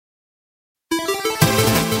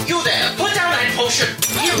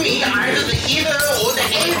me either the heather or the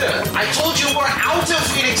hater. I told you we're out of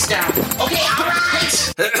Phoenix Down. Okay,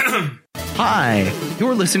 alright. Hi,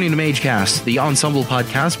 you're listening to MageCast, the ensemble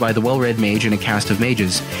podcast by the well-read mage and a cast of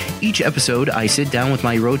mages. Each episode, I sit down with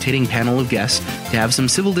my rotating panel of guests to have some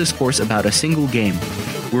civil discourse about a single game.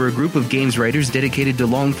 We're a group of games writers dedicated to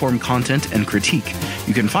long-form content and critique.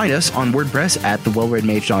 You can find us on WordPress at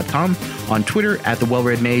thewellreadmage.com, on Twitter at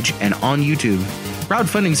thewellreadmage, and on YouTube.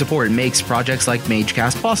 Crowdfunding support makes projects like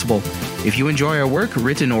MageCast possible. If you enjoy our work,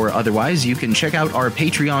 written or otherwise, you can check out our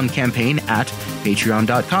Patreon campaign at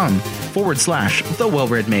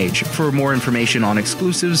patreon.com/thewellreadmage for more information on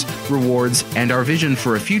exclusives, rewards, and our vision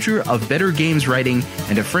for a future of better games writing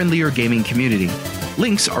and a friendlier gaming community.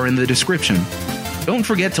 Links are in the description. Don't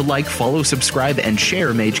forget to like, follow, subscribe, and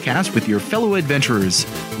share MageCast with your fellow adventurers.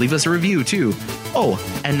 Leave us a review, too. Oh,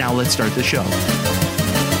 and now let's start the show.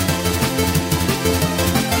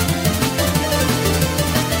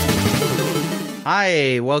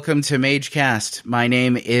 Hi, welcome to MageCast. My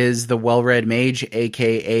name is the Well-Read Mage,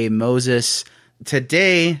 aka Moses.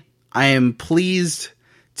 Today, I am pleased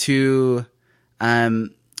to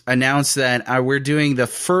announce that we're doing the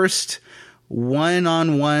first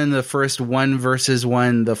one-on-one, the first one versus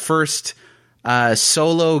one, the first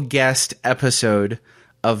solo guest episode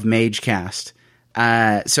of MageCast.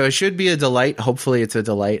 So it should be a delight. Hopefully it's a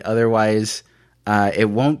delight. Otherwise, it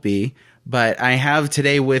won't be. But I have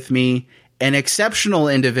today with me an exceptional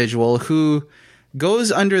individual who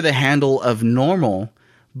goes under the handle of normal,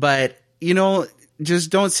 but just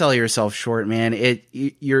don't sell yourself short, man.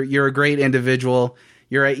 You're a great individual.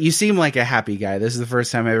 You seem like a happy guy. This is the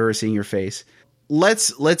first time I've ever seen your face.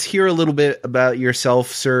 Let's hear a little bit about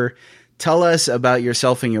yourself, sir. Tell us about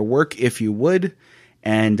yourself and your work, if you would,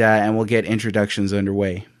 and we'll get introductions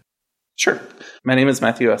underway. Sure. My name is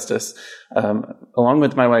Matthew Estes. Along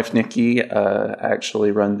with my wife, Nikki, I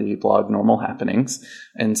actually run the blog Normal Happenings.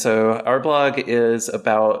 And so our blog is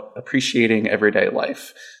about appreciating everyday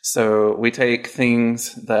life. So we take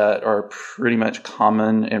things that are pretty much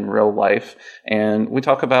common in real life, and we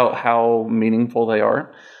talk about how meaningful they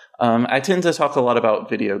are. I tend to talk a lot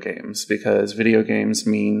about video games because video games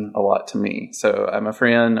mean a lot to me. So I'm a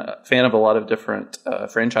fan of a lot of different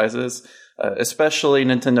franchises, especially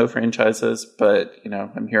Nintendo franchises, but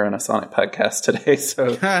I'm here on a Sonic podcast today,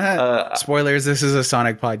 so spoilers, this is a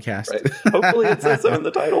Sonic podcast. Right. Hopefully it says so in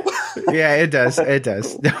the title. Yeah, it does.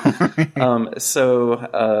 So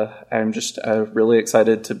I'm just really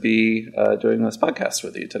excited to be doing this podcast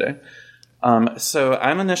with you today. So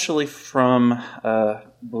I'm initially from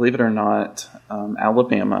believe it or not,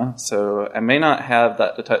 Alabama, so I may not have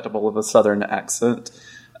that detectable of a Southern accent.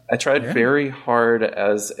 I tried very hard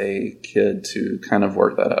as a kid to kind of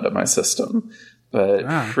work that out of my system, but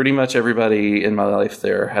pretty much everybody in my life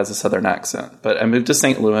there has a Southern accent. But I moved to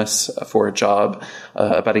St. Louis for a job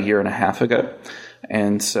about a year and a half ago,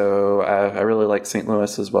 and so I really like St.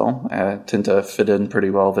 Louis as well. I tend to fit in pretty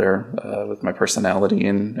well there with my personality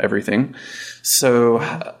and everything. So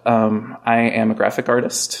I am a graphic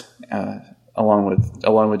artist. Along with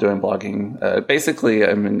doing blogging. Basically,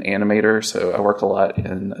 I'm an animator, so I work a lot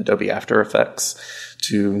in Adobe After Effects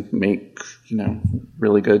to make,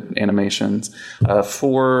 really good animations. It's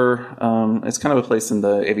kind of a place in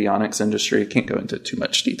the avionics industry. Can't go into too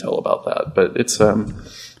much detail about that, but it's a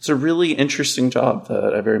really interesting job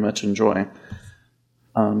that I very much enjoy.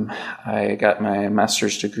 I got my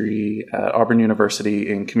master's degree at Auburn University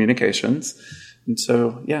in communications. And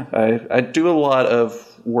so, I do a lot of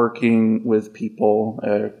working with people,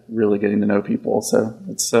 really getting to know people. So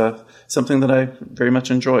it's something that I very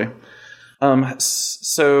much enjoy.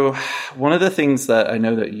 So one of the things that I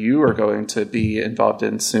know that you are going to be involved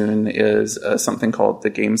in soon is something called the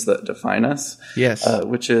Games That Define Us. Yes.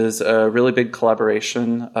 Which is a really big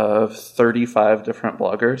collaboration of 35 different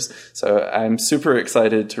bloggers. So I'm super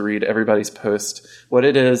excited to read everybody's post. What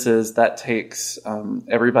it is that takes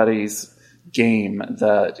everybody's game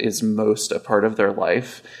that is most a part of their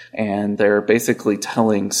life, and they're basically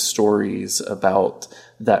telling stories about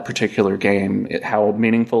that particular game, how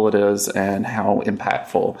meaningful it is and how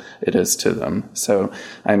impactful it is to them. So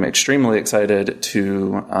I'm extremely excited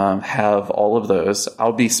to have all of those.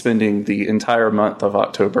 I'll be spending the entire month of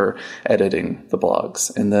October editing the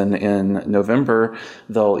blogs, and then in November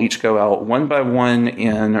they'll each go out one by one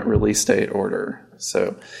in release date order.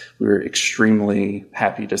 So we're extremely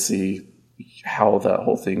happy to see how that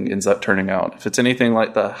whole thing ends up turning out. If it's anything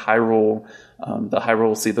like the Hyrule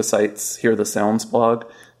See the Sights, Hear the Sounds blog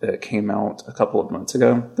that came out a couple of months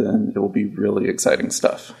ago, then it will be really exciting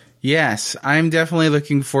stuff. Yes, I'm definitely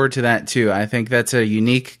looking forward to that too. I think that's a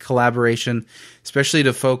unique collaboration, especially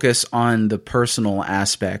to focus on the personal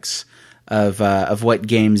aspects of what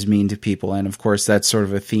games mean to people, and of course, that's sort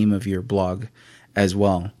of a theme of your blog as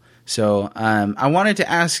well. So, I wanted to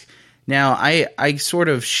ask. Now, I sort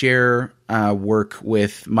of share work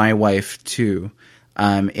with my wife too,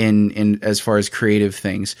 in as far as creative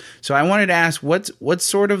things. So I wanted to ask, what's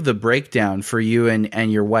sort of the breakdown for you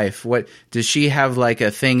and your wife? What does she have, like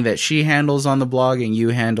a thing that she handles on the blog and you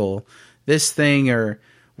handle this thing, or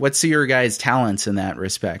what's your guys' talents in that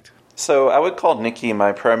respect? So I would call Nikki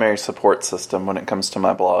my primary support system when it comes to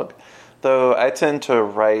my blog, though I tend to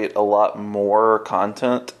write a lot more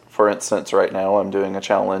content. For instance, right now I'm doing a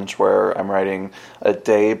challenge where I'm writing a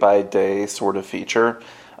day-by-day sort of feature.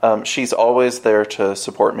 She's always there to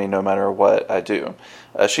support me no matter what I do.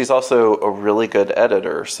 She's also a really good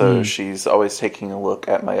editor, so she's always taking a look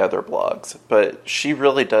at my other blogs. But she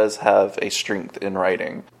really does have a strength in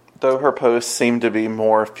writing. Though her posts seem to be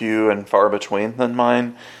more few and far between than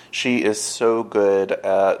mine, she is so good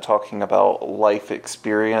at talking about life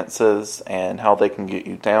experiences and how they can get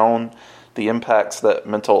you down, the impacts that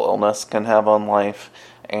mental illness can have on life,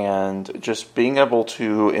 and just being able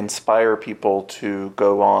to inspire people to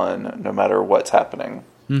go on no matter what's happening.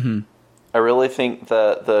 Mm-hmm. I really think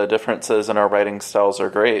that the differences in our writing styles are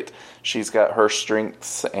great. She's got her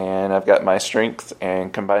strengths and I've got my strengths,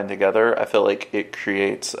 and combined together, I feel like it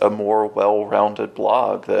creates a more well-rounded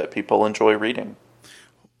blog that people enjoy reading.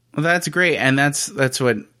 Well, that's great, and that's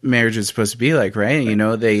what marriage is supposed to be like, right? You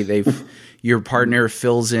know, they your partner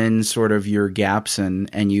fills in sort of your gaps,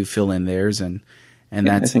 and you fill in theirs, and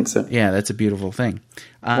that's, I think so. Yeah, that's a beautiful thing.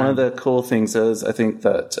 One of the cool things is, I think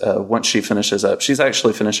that once she finishes up, she's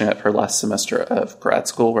actually finishing up her last semester of grad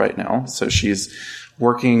school right now, so she's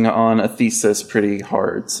working on a thesis pretty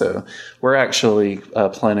hard. So we're actually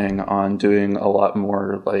planning on doing a lot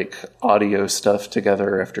more like audio stuff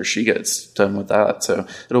together after she gets done with that. So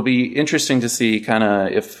it'll be interesting to see kind of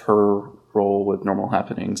if her role with Normal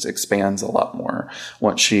Happenings expands a lot more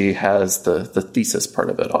once she has the thesis part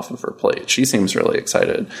of it off of her plate. She seems really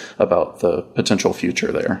excited about the potential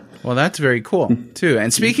future there. Well, that's very cool too.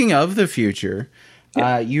 And speaking of the future,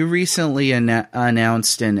 you recently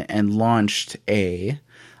announced and launched a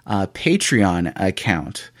Patreon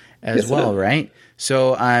account as well, right?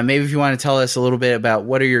 So maybe if you want to tell us a little bit about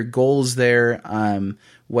what are your goals there,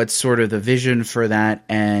 what's sort of the vision for that,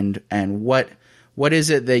 and what is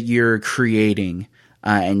it that you're creating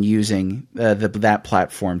and using that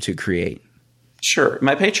platform to create? Sure.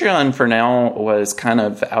 My Patreon for now was kind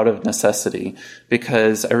of out of necessity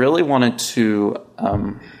because I really wanted to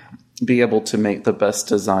be able to make the best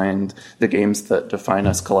designed the games that define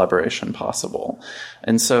us collaboration possible.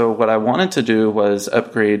 And so what I wanted to do was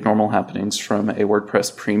upgrade Normal Happenings from a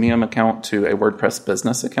WordPress premium account to a WordPress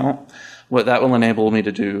business account. What that will enable me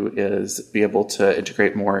to do is be able to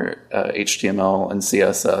integrate more HTML and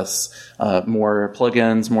CSS, more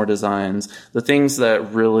plugins, more designs, the things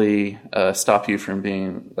that really stop you from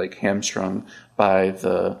being like hamstrung by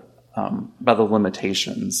the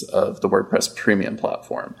limitations of the WordPress premium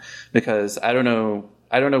platform. Because I don't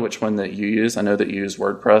know which one that you use. I know that you use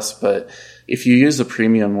WordPress, but if you use a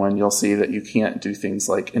premium one, you'll see that you can't do things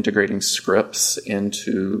like integrating scripts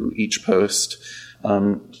into each post.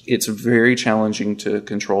 It's very challenging to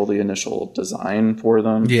control the initial design for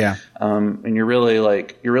them. Yeah. And you're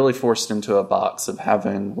really forced into a box of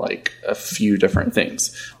having like a few different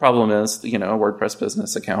things. Problem is, a WordPress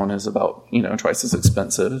business account is about, twice as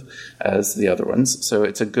expensive as the other ones. So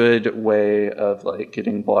it's a good way of like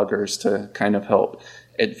getting bloggers to kind of help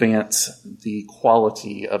advance the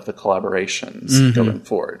quality of the collaborations going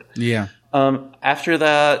forward. Yeah. After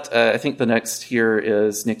that, I think the next here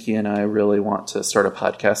is Nikki and I really want to start a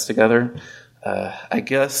podcast together. I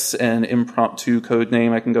guess an impromptu code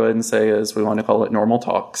name I can go ahead and say is we want to call it Normal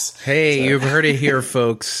Talks. Hey, you've heard it here,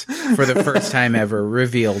 folks. For the first time ever,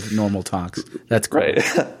 revealed Normal Talks. That's great.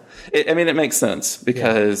 Right. It makes sense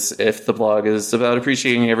because if the blog is about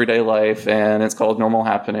appreciating everyday life and it's called Normal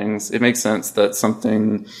Happenings, it makes sense that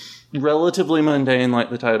something relatively mundane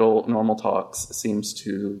like the title Normal Talks seems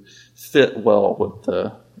to fit well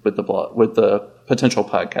with the blog, with the potential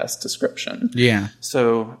podcast description. Yeah.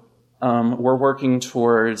 So we're working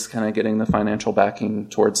towards kind of getting the financial backing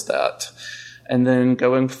towards that. And then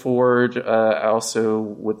going forward, I also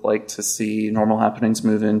would like to see Normal Happenings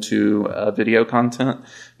move into video content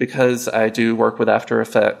because I do work with After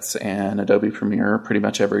Effects and Adobe Premiere pretty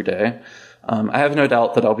much every day. I have no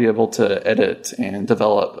doubt that I'll be able to edit and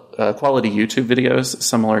develop quality YouTube videos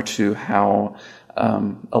similar to how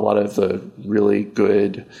a lot of the really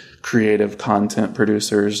good creative content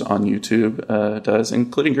producers on YouTube does,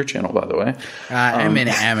 including your channel, by the way. I'm an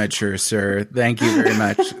amateur, sir. Thank you very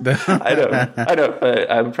much. I know,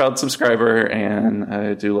 but I'm a proud subscriber, and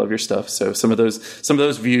I do love your stuff. So some of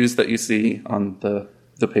those views that you see on the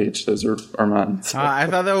page, those are mine. So. I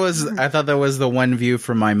thought that was the one view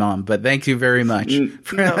from my mom, but thank you very much.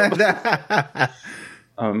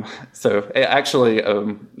 So actually,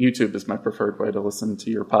 YouTube is my preferred way to listen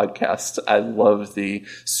to your podcast. I love the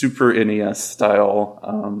Super NES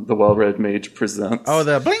style, the Well-Read Mage Presents. Oh,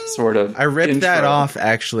 the bling! Sort of. I ripped intro. that off,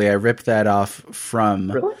 actually. I ripped that off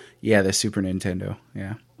from, Really? Yeah, the Super Nintendo.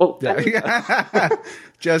 Yeah. Well,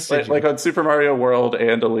 Just like on Super Mario World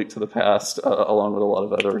and A Link to the Past, along with a lot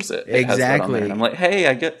of others. It has that on there. And I'm like, hey,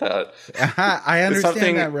 I get that. I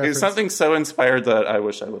understand that reference. It's something so inspired that I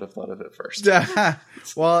wish I would have thought of it first.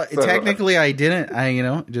 Well, technically I didn't.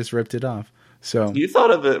 I just ripped it off. So you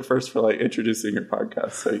thought of it first for like introducing your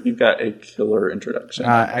podcast. So you've got a killer introduction.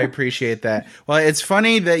 I appreciate that. Well, it's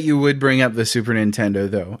funny that you would bring up the Super Nintendo,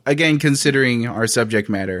 though. Again, considering our subject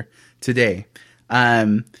matter today.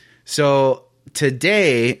 So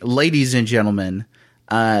today, ladies and gentlemen,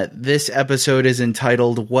 this episode is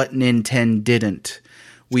entitled "What Nintendidn't."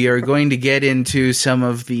 We are going to get into some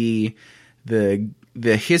of the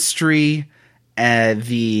history,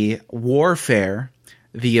 the warfare,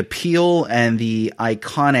 the appeal, and the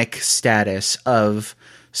iconic status of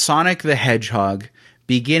Sonic the Hedgehog,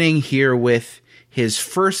 beginning here with his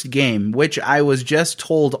first game, which I was just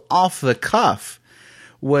told off the cuff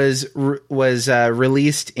was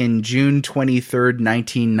released in June 23rd,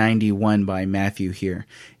 1991 by Matthew here.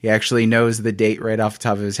 He actually knows the date right off the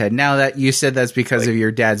top of his head. Now that you said that's because of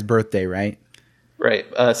your dad's birthday, right? Right.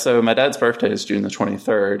 So my dad's birthday is June the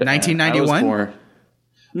 23rd. 1991?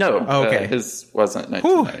 No. Oh, okay. His wasn't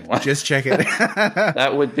 1991. Just check it.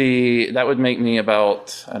 That would make me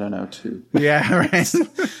about, I don't know, 2. Yeah, right.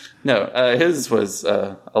 No, his was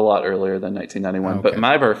a lot earlier than 1991, Okay. but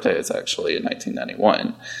my birthday is actually in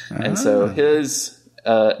 1991. And so his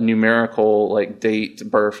numerical date,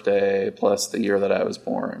 birthday, plus the year that I was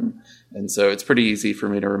born. And so it's pretty easy for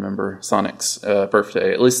me to remember Sonic's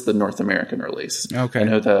birthday, at least the North American release. Okay. I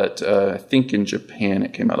know that I think in Japan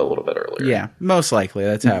it came out a little bit earlier. Yeah, most likely.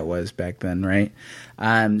 That's how it was back then, right?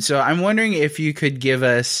 So I'm wondering if you could give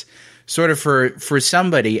us, sort of for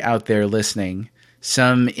somebody out there listening,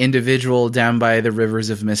 some individual down by the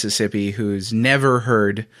rivers of Mississippi who's never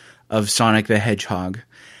heard of Sonic the Hedgehog.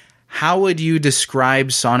 How would you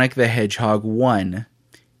describe Sonic the Hedgehog 1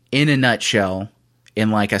 in a nutshell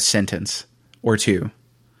in like a sentence or two?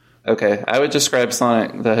 Okay, I would describe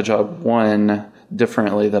Sonic the Hedgehog 1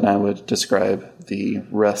 differently than I would describe the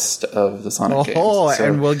rest of the Sonic games. Oh,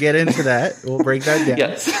 and we'll get into that. We'll break that down.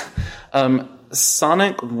 Yes.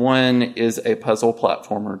 Sonic 1 is a puzzle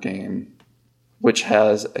platformer game which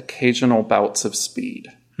has occasional bouts of speed.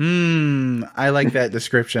 I like that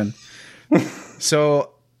description. So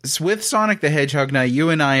with Sonic the Hedgehog, now you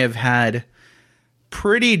and I have had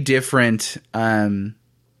pretty different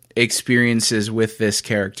experiences with this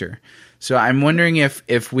character. So I'm wondering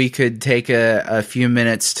if we could take a few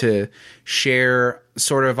minutes to share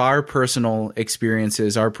sort of our personal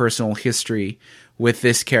experiences, our personal history with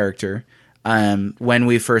this character. When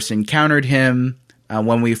we first encountered him,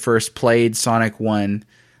 when we first played Sonic 1,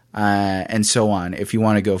 and so on. If you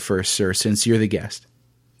want to go first, sir, since you're the guest.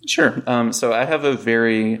 Sure. So I have a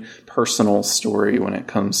very personal story when it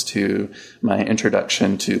comes to my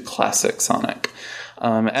introduction to classic Sonic.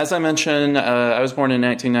 As I mentioned, I was born in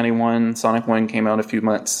 1991. Sonic 1 came out a few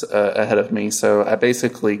months ahead of me, so I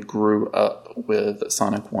basically grew up with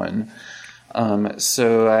Sonic 1.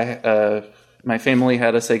 My family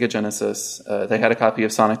had a Sega Genesis. They had a copy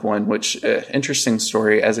of Sonic 1, which, interesting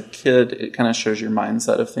story. As a kid, it kind of shows your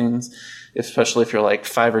mindset of things, especially if you're like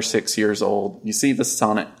 5 or 6 years old. You see the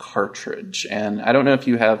Sonic cartridge, and I don't know if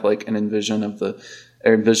you have like an envisioning of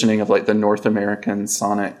the North American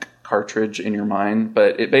Sonic cartridge in your mind,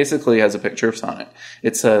 but it basically has a picture of Sonic.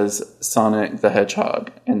 It says Sonic the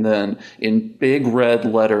Hedgehog, and then in big red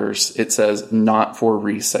letters it says "not for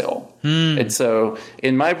resale." And so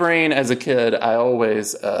in my brain as a kid, I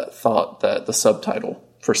always thought that the subtitle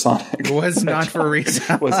for Sonic was not for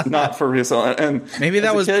resale. Was not for resale, and maybe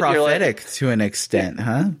that was prophetic to an extent,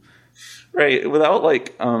 huh? Right. Without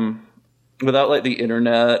the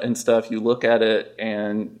internet and stuff, you look at it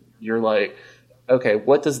and you're like, okay,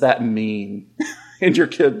 what does that mean in your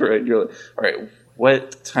kid brain? You're like, all right,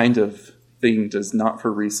 what kind of thing does not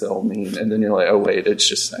for resale mean? And then you're like, oh, wait, it's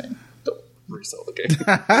just saying don't resell the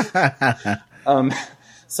game.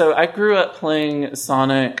 So I grew up playing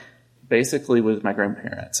Sonic basically with my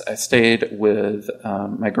grandparents. I stayed with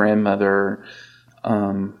my grandmother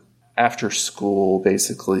after school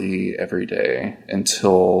basically every day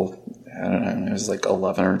until, I don't know, it was like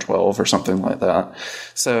 11 or 12 or something like that.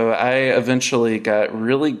 So I eventually got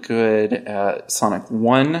really good at Sonic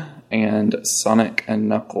 1 and Sonic and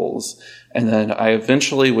Knuckles. And then I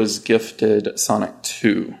eventually was gifted Sonic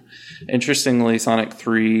 2. Interestingly, Sonic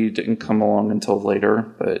 3 didn't come along until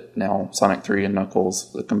later, but now Sonic 3 and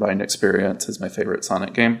Knuckles, the combined experience, is my favorite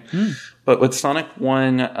Sonic game. But with Sonic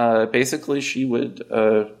 1, basically she would,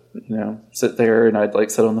 sit there and I'd like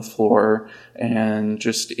sit on the floor and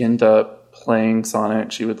just end up playing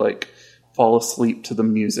Sonic. She would like fall asleep to the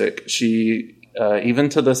music. She, even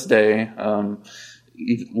to this day,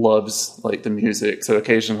 loves like the music. So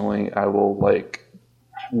occasionally I will like,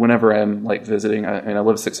 whenever I'm like visiting, I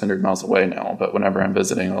live 600 miles away now, but whenever I'm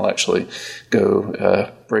visiting, I'll actually go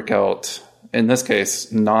break out, in this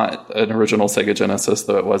case, not an original Sega Genesis,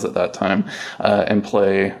 though it was at that time, and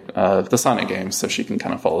play the Sonic games so she can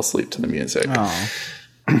kind of fall asleep to the music.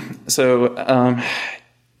 So,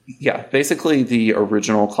 yeah, basically the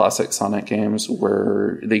original classic Sonic games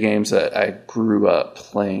were the games that I grew up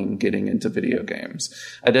playing, getting into video games.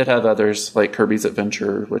 I did have others like Kirby's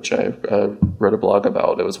Adventure, which I wrote a blog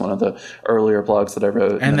about. It was one of the earlier blogs that I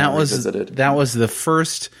wrote. And that was the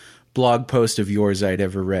first blog post of yours I'd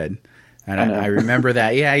ever read. And I remember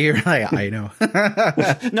that. Yeah, you're right. I know.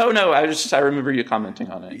 No. I remember you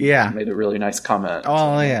commenting on it. Yeah. You made a really nice comment.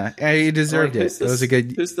 Oh, yeah. You deserved it. It was a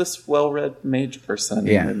good. Who's this well-read mage person?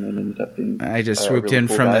 Yeah. And then ended up being I just swooped really in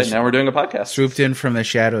cool from guy. Now we're doing a podcast. Swooped in from the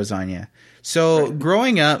shadows on you. So right.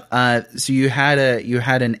 Growing up, so you had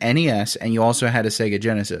an NES and you also had a Sega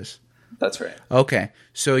Genesis. That's right. Okay.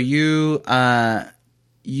 So you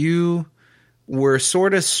were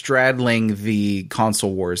sort of straddling the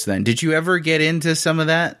console wars then. Did you ever get into some of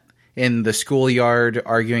that in the schoolyard,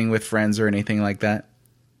 arguing with friends or anything like that?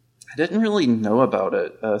 I didn't really know about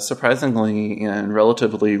it. Surprisingly, in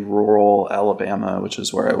relatively rural Alabama, which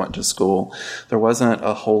is where I went to school, there wasn't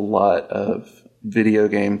a whole lot of video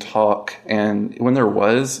game talk. And when there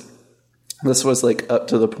was, this was like up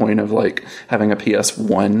to the point of like having a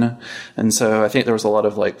PS1. And so I think there was a lot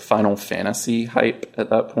of like Final Fantasy hype at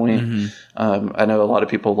that point. Mm-hmm. I know a lot of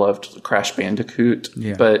people loved Crash Bandicoot,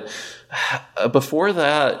 but before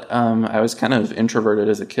that, I was kind of introverted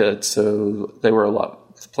as a kid. So they were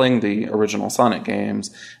playing the original Sonic games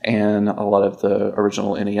and a lot of the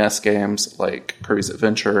original NES games like Kirby's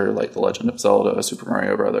Adventure, like The Legend of Zelda, Super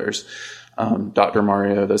Mario Brothers, Dr.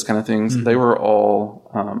 Mario, those kind of things. Mm-hmm. They were all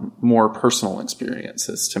more personal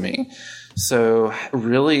experiences to me. So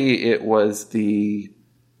really it was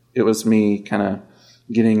me kind of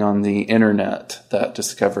getting on the internet that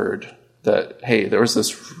discovered that, hey, there was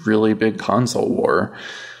this really big console war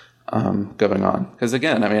going on. Because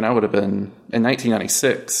again, I mean, I would have been, in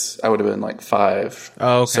 1996, I would have been like 5.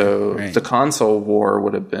 Oh, okay. So right. The console war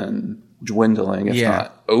would have been dwindling, if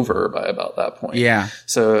not over by about that point. Yeah.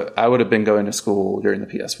 So I would have been going to school during the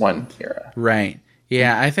PS1 era. Right.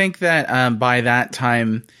 Yeah, I think that by that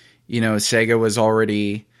time, Sega was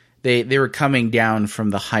already, they were coming down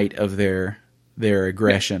from the height of their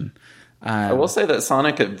aggression. I will say that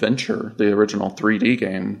Sonic Adventure, the original 3D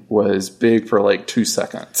game, was big for like 2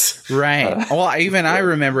 seconds. Right. Well, I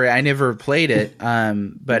remember, I never played it,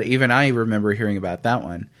 but even I remember hearing about that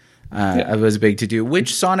one. It was big to do.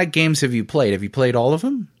 Which Sonic games have you played? Have you played all of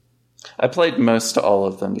them? I played most all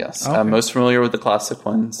of them, yes. Okay. I'm most familiar with the classic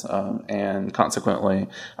ones, and consequently,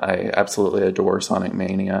 I absolutely adore Sonic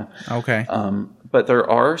Mania. Okay. But there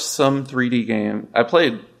are some 3D games. I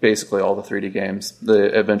played basically all the 3D games,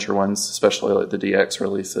 the adventure ones, especially like the DX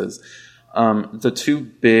releases. The two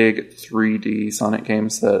big 3D Sonic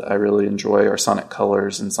games that I really enjoy are Sonic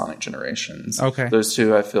Colors and Sonic Generations. Okay. Those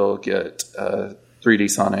two I feel get 3D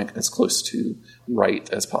Sonic as close to right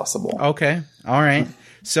as possible. Okay. All right.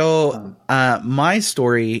 So my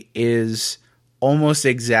story is almost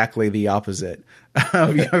exactly the opposite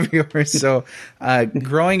of yours. So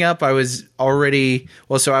growing up, I was already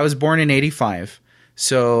so I was born in 85.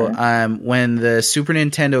 So when the Super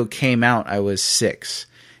Nintendo came out, I was 6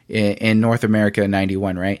 in North America in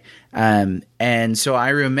 91, right? And so I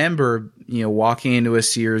remember walking into a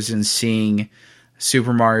Sears and seeing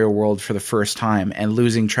Super Mario World for the first time and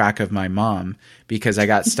losing track of my mom because I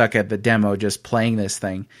got stuck at the demo just playing this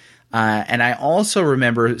thing. And I also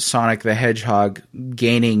remember Sonic the Hedgehog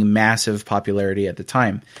gaining massive popularity at the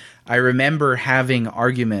time. I remember having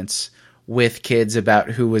arguments with kids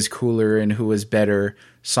about who was cooler and who was better,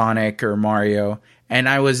 Sonic or Mario. And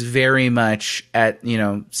I was very much at,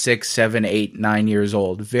 6, 7, 8, 9 years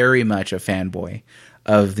old, very much a fanboy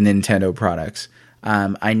of Nintendo products.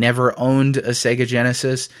 I never owned a Sega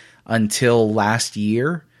Genesis until last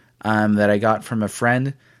year, that I got from a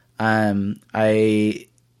friend. I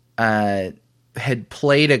had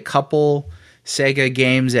played a couple Sega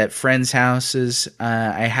games at friends' houses.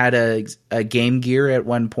 I had a Game Gear at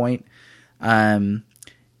one point, and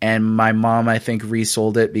my mom, I think,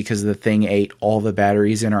 resold it because the thing ate all the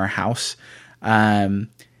batteries in our house. I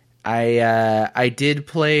did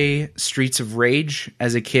play Streets of Rage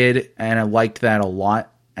as a kid, and I liked that a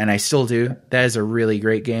lot, and I still do. That is a really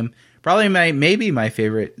great game. Probably maybe my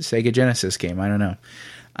favorite Sega Genesis game. I don't know.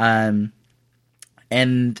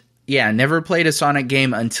 And yeah, never played a Sonic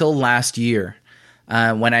game until last year,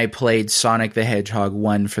 when I played Sonic the Hedgehog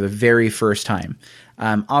 1 for the very first time.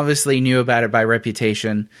 Obviously knew about it by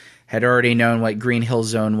reputation, had already known what Green Hill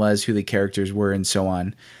Zone was, who the characters were, and so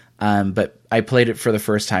on. But I played it for the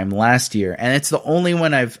first time last year, and it's the only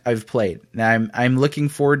one I've played. Now I'm looking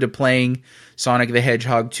forward to playing Sonic the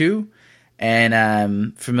Hedgehog 2,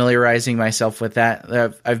 and familiarizing myself with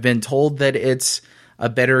that. I've been told that it's a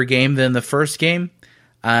better game than the first game.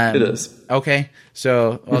 It is. Okay,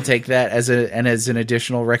 so I'll take that as an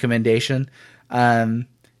additional recommendation. And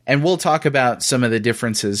we'll talk about some of the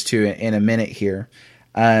differences too in a minute here.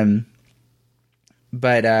 But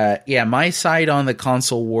my side on the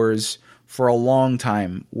console wars for a long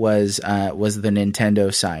time was the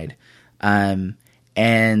Nintendo side.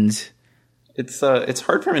 And it's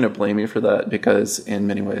hard for me to blame you for that, because in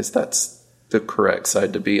many ways that's the correct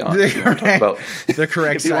side to be on. If you want to talk about the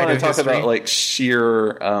correct if you side want to of talk history. about like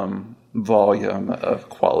sheer volume of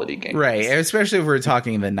quality games, right? Especially if we're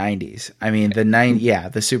talking the 90s. I mean,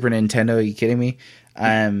 the Super Nintendo. Are you kidding me?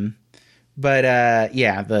 The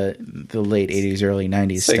late 80s, early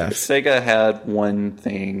 90s stuff. Sega had one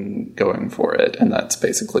thing going for it, and that's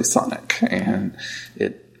basically Sonic, and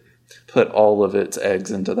it put all of its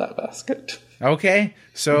eggs into that basket. Okay,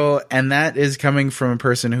 so, and that is coming from a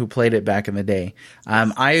person who played it back in the day.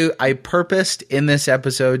 I purposed in this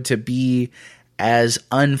episode to be as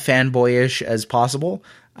unfanboyish as possible,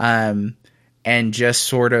 and just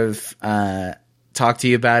sort of talk to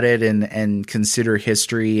you about it and consider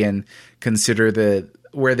history and consider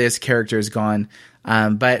where this character has gone.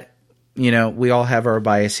 But we all have our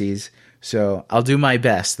biases, so I'll do my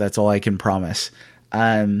best. That's all I can promise.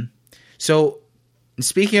 So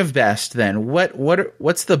speaking of best, then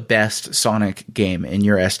what's the best Sonic game in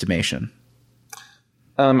your estimation?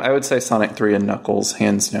 I would say Sonic 3 and Knuckles,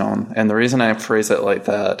 hands down. And the reason I phrase it like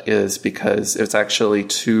that is because it's actually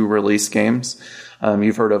 2 release games.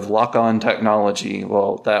 You've heard of lock-on technology.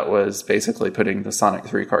 Well, that was basically putting the Sonic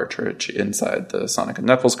 3 cartridge inside the Sonic and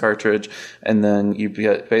Knuckles cartridge, and then you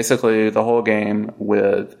get basically the whole game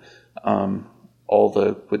with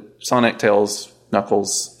with Sonic, Tails,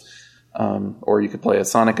 Knuckles, or you could play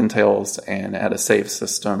as Sonic and Tails and add a save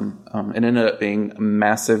system. It ended up being a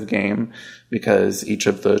massive game because each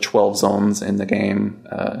of the 12 zones in the game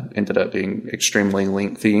ended up being extremely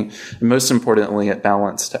lengthy. And most importantly, it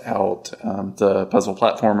balanced out the puzzle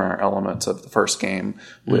platformer elements of the first game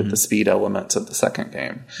with the speed elements of the second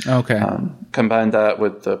game. Okay. Combine that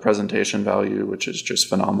with the presentation value, which is just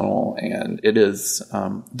phenomenal, and it is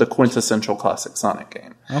the quintessential classic Sonic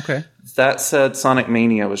game. Okay. That said, Sonic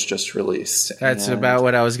Mania was just released. That's about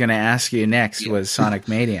what I was going to ask you next, was Sonic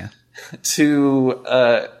Mania. To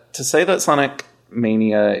say that Sonic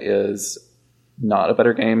Mania is not a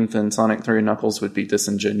better game than Sonic 3 Knuckles would be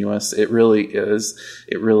disingenuous. It really is.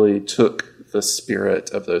 It really took the spirit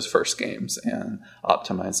of those first games and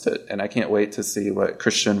optimized it. And I can't wait to see what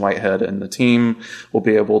Christian Whitehead and the team will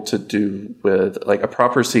be able to do with like a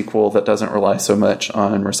proper sequel that doesn't rely so much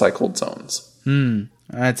on recycled zones.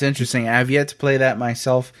 That's interesting. I've yet to play that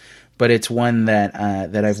myself, but it's one that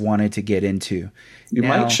I've wanted to get into.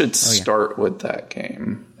 You should start with that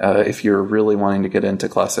game if you're really wanting to get into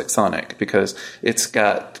classic Sonic, because it's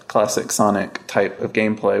got classic Sonic type of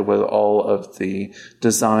gameplay with all of the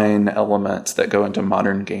design elements that go into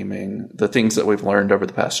modern gaming. The things that we've learned over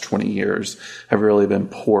the past 20 years have really been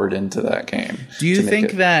poured into that game. Do you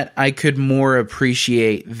think that I could more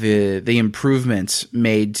appreciate the improvements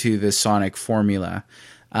made to the Sonic formula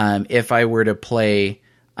if I were to play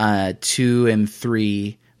 2 and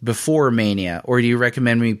 3 before Mania, or do you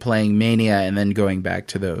recommend me playing Mania and then going back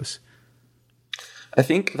to those? I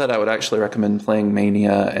think that I would actually recommend playing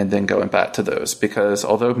Mania and then going back to those, because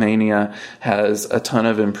although Mania has a ton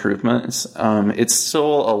of improvements, it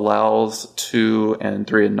still allows 2 and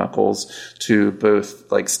 3 and Knuckles to both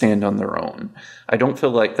like stand on their own. I don't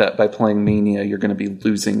feel like that by playing Mania, you're going to be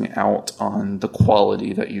losing out on the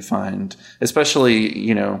quality that you find, especially,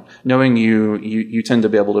 you know, knowing you tend to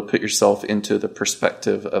be able to put yourself into the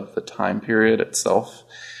perspective of the time period itself.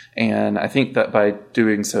 And I think that by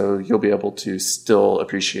doing so, you'll be able to still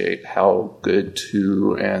appreciate how good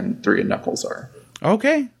 2 and 3 and Knuckles are.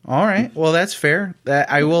 Okay. All right. Well, that's fair.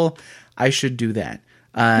 I should do that.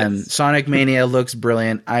 Yes. Sonic Mania looks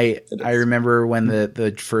brilliant. I remember when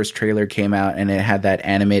the first trailer came out and it had that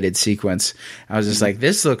animated sequence. I was just like,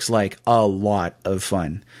 this looks like a lot of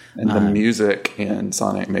fun. And the music in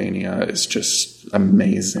Sonic Mania is just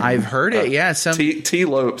amazing. I've heard it. Yeah. T.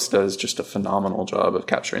 Lopes does just a phenomenal job of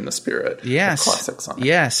capturing the spirit of classic Sonic.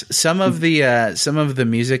 Yes. Some of the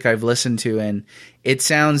music I've listened to, and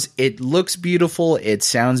it looks beautiful. It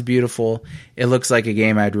sounds beautiful. It looks like a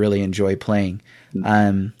game I'd really enjoy playing.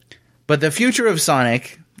 But the future of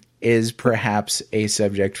Sonic is perhaps a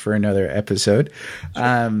subject for another episode.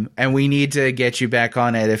 Sure. And we need to get you back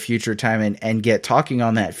on at a future time and get talking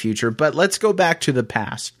on that future. But let's go back to the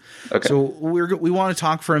past. Okay. So we want to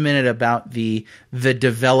talk for a minute about the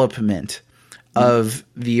development of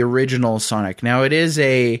the original Sonic. Now, it is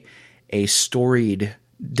a storied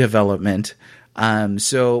development.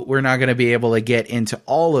 So we're not going to be able to get into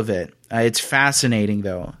all of it. It's fascinating,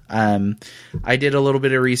 though. I did a little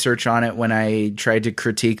bit of research on it when I tried to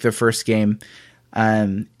critique the first game,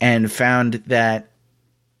 and found that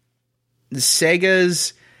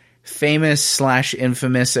Sega's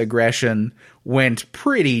famous/infamous aggression went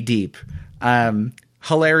pretty deep,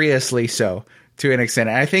 hilariously so, to an extent.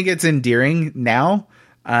 I think it's endearing now.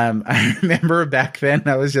 I remember back then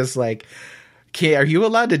I was just like, okay, are you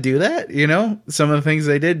allowed to do that? You know, some of the things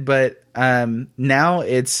they did, but now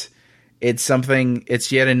it's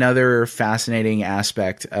yet another fascinating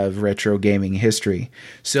aspect of retro gaming history.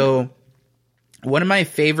 So one of my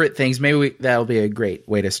favorite things, that'll be a great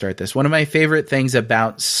way to start this. One of my favorite things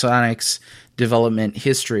about Sonic's development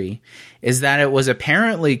history is that it was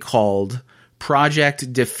apparently called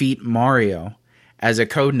Project Defeat Mario as a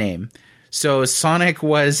code name. So Sonic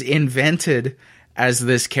was invented as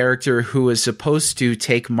this character who was supposed to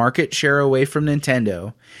take market share away from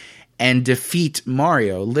Nintendo and defeat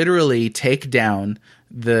Mario, literally take down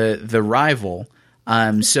the rival.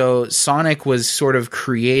 So Sonic was sort of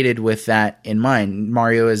created with that in mind.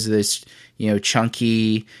 Mario is this,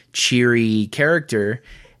 chunky, cheery character.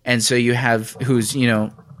 And so you have who's,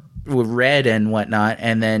 red and whatnot.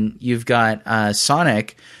 And then you've got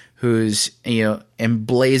Sonic, who's,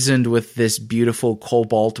 emblazoned with this beautiful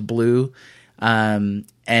cobalt blue.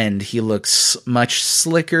 And he looks much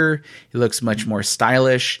slicker. He looks much more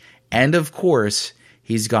stylish. And of course,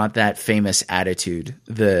 he's got that famous attitude,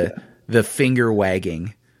 the finger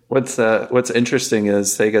wagging. What's interesting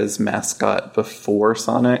is Sega's mascot before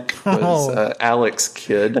Sonic was Alex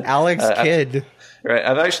Kidd. Alex Kidd. Right.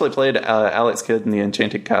 I've actually played Alex Kidd in the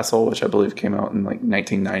Enchanted Castle, which I believe came out in like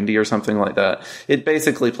 1990 or something like that. It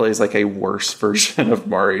basically plays like a worse version of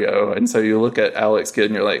Mario. And so you look at Alex Kidd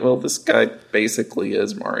and you're like, well, this guy basically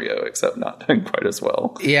is Mario, except not doing quite as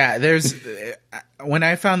well. Yeah, when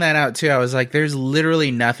I found that out too, I was like, there's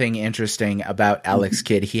literally nothing interesting about Alex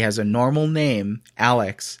Kidd. He has a normal name,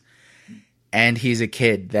 Alex, and he's a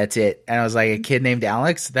kid. That's it. And I was like, a kid named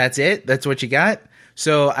Alex? That's it? That's what you got?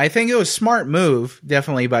 So I think it was a smart move,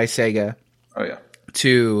 definitely by Sega. Oh yeah.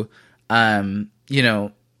 To,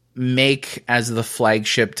 make as the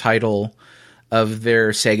flagship title of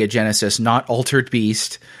their Sega Genesis not Altered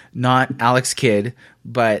Beast, not Alex Kidd,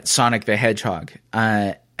 but Sonic the Hedgehog.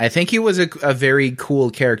 I think he was a very cool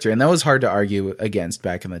character, and that was hard to argue against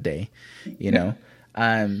back in the day,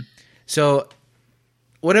 So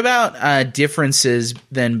what about differences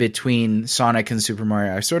then between Sonic and Super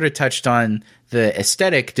Mario? I sort of touched on the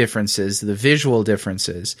aesthetic differences, the visual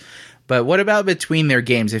differences, but what about between their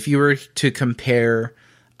games? If you were to compare,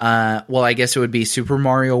 I guess it would be Super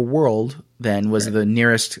Mario World then was the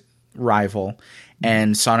nearest rival,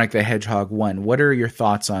 and Sonic the Hedgehog 1. What are your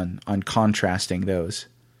thoughts on contrasting those?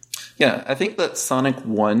 Yeah, I think that Sonic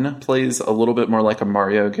 1 plays a little bit more like a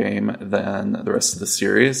Mario game than the rest of the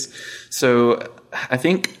series. So I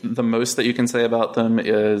think the most that you can say about them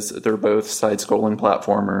is they're both side-scrolling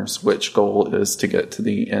platformers, which goal is to get to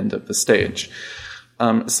the end of the stage.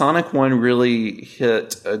 Sonic 1 really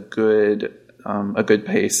hit a good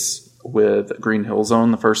pace with Green Hill Zone,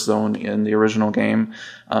 the first zone in the original game.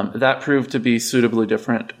 That proved to be suitably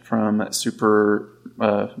different from Super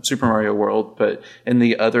Super Mario World, but in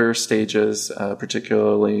the other stages,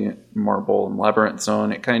 particularly Marble and Labyrinth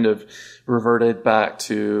Zone, it kind of reverted back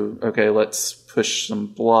to, okay, let's push some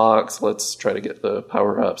blocks, let's try to get the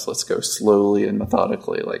power-ups, let's go slowly and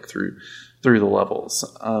methodically, like through the levels.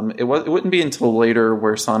 It wouldn't be until later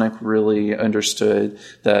where Sonic really understood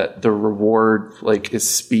that the reward like is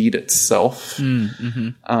speed itself.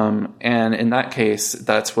 And in that case,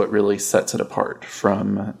 that's what really sets it apart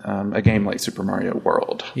from a game like Super Mario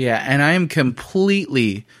World. Yeah, and I am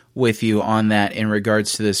completely with you on that in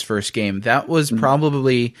regards to this first game. That was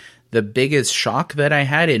probably the biggest shock that I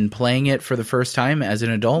had in playing it for the first time as an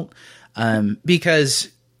adult, because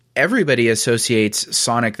everybody associates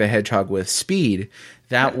Sonic the Hedgehog with speed.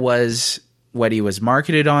 That was what he was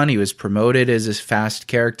marketed on. He was promoted as a fast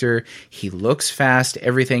character. He looks fast.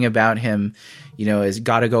 Everything about him, is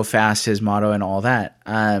gotta go fast, his motto and all that.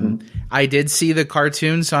 I did see the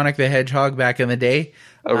cartoon Sonic the Hedgehog back in the day.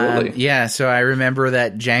 Oh, really? Yeah, so I remember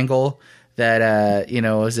that jangle that,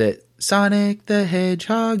 was it Sonic the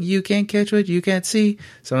Hedgehog, you can't catch what you can't see?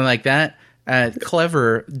 Something like that.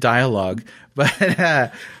 Clever dialogue, but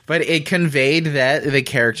it conveyed that the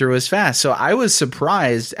character was fast. So I was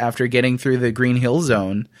surprised after getting through the Green Hill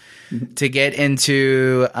Zone to get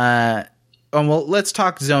into well, let's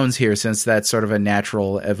talk zones here, since that's sort of a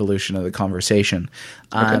natural evolution of the conversation.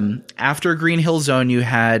 After Green Hill Zone, you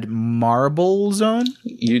had Marble Zone?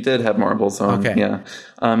 You did have Marble Zone, okay. Yeah.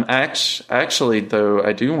 Actually, though,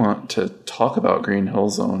 I do want to talk about Green Hill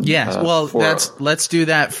Zone. Yes, let's do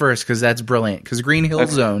that first, because that's brilliant. Because Green Hill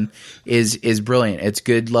Zone is brilliant. It's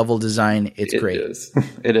good level design. It's great.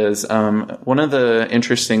 It is. One of the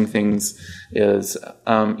interesting things is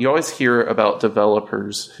you always hear about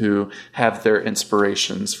developers who have their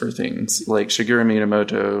inspirations for things. Like Shigeru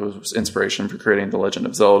Miyamoto's inspiration for creating The Legend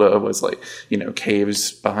of Zelda was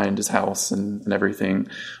caves behind his house and everything.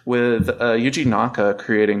 With Yuji Naka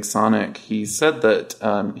creating Sonic, he said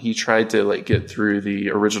that he tried to get through the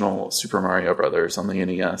original Super Mario Brothers on the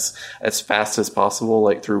NES as fast as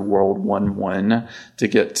possible, through World 1-1 to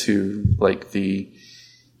get to the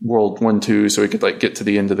World 1-2, so he could get to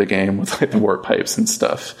the end of the game with the warp pipes and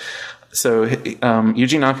stuff. So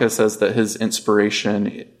Yuji Naka says that his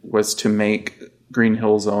inspiration was to make Green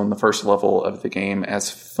Hill Zone, the first level of the game,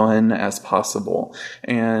 as fun as possible.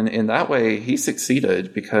 And in that way, he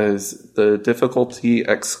succeeded, because the difficulty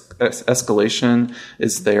escalation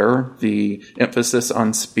is there. The emphasis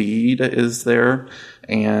on speed is there.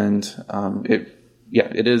 And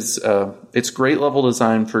it's great level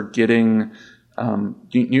design for getting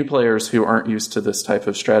new players who aren't used to this type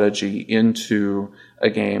of strategy into a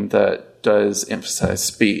game that does emphasize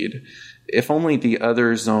speed. If only the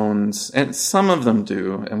other zones, and some of them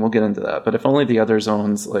do, and we'll get into that, but if only the other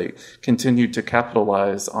zones continued to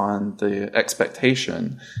capitalize on the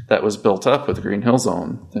expectation that was built up with Green Hill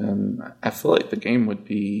Zone, then I feel like the game would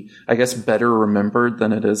be, I guess, better remembered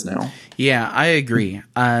than it is now. Yeah, I agree.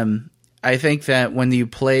 I think that when you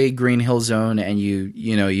play Green Hill Zone and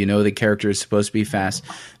you know the character is supposed to be fast,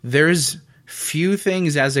 there's few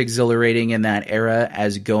things as exhilarating in that era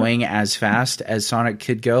as going as fast as Sonic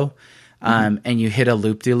could go. And you hit a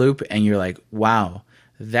loop-de-loop and you're like, wow,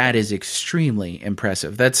 that is extremely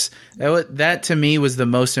impressive. That to me was the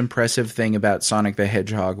most impressive thing about Sonic the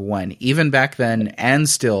Hedgehog 1, even back then and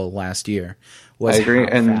still last year, was how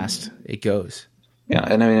fast it goes. Yeah,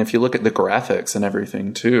 and I mean, if you look at the graphics and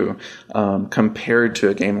everything too, compared to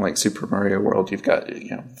a game like Super Mario World, you've got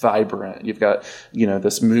vibrant, you've got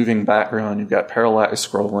this moving background, you've got parallax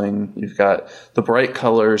scrolling, you've got the bright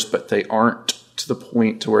colors, but they aren't to the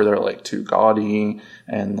point to where they're too gaudy,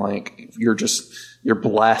 and you're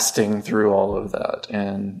blasting through all of that,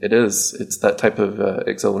 and it's that type of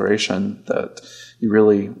exhilaration that you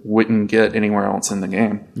really wouldn't get anywhere else in the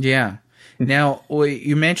game. Yeah. Now,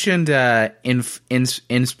 you mentioned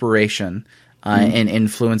inspiration and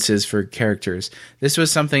influences for characters. This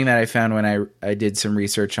was something that I found when I did some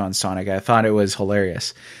research on Sonic. I thought it was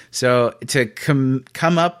hilarious. So to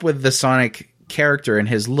come up with the Sonic character and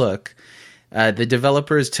his look, the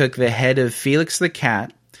developers took the head of Felix the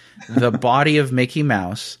Cat, the body of Mickey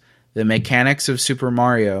Mouse, the mechanics of Super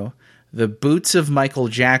Mario, the boots of Michael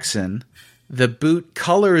Jackson, the boot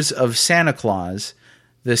colors of Santa Claus,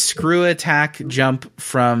 the screw attack jump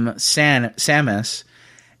from Samus,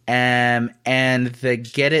 and the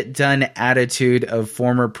get it done attitude of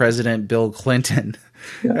former President Bill Clinton.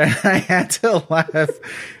 Yeah. I had to laugh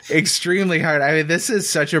extremely hard. I mean, this is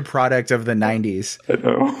such a product of the 90s. I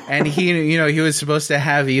know. And he was supposed to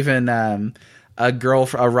have even a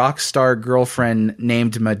rock star girlfriend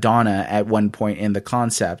named Madonna at one point in the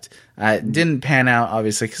concept. Didn't pan out,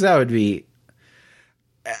 obviously, because that would be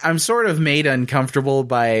I'm sort of made uncomfortable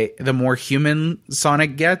by the more human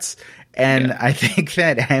Sonic gets. And I think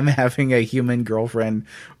that him having a human girlfriend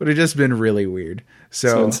would have just been really weird.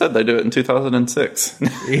 So instead, they do it in 2006.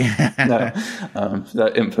 Yeah.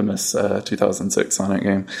 That infamous 2006 Sonic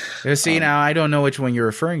game. See, now I don't know which one you're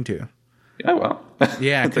referring to. Yeah, well.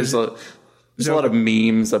 Yeah, there's a lot of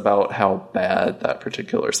memes about how bad that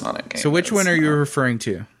particular Sonic game is. So which one are you referring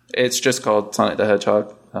to? It's just called Sonic the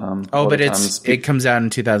Hedgehog. But it comes out in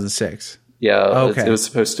 2006. Yeah, okay. It was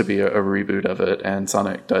supposed to be a reboot of it, and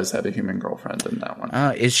Sonic does have a human girlfriend in that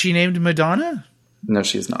one. Is she named Madonna? No,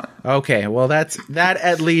 she's not. Okay, well that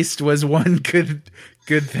at least was one good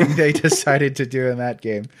thing they decided to do in that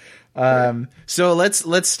game. So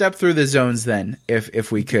let's step through the zones then,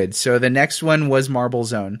 if we could. So the next one was Marble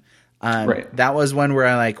Zone. Right. That was one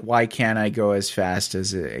where why can't I go as fast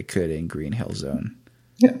as it could in Green Hill Zone?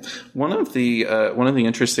 Yeah, one of the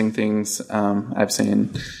interesting things I've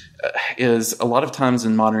seen is a lot of times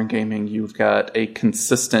in modern gaming you've got a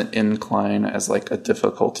consistent incline as like a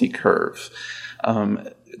difficulty curve.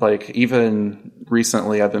 Like even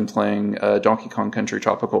recently I've been playing Donkey Kong Country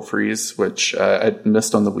Tropical Freeze, which I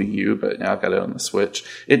missed on the Wii U, but now I've got it on the Switch.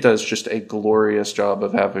 It does just a glorious job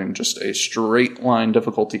of having just a straight line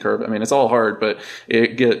difficulty curve. I mean, it's all hard, but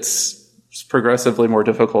it gets progressively more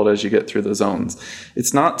difficult as you get through the zones.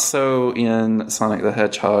 It's not so in Sonic the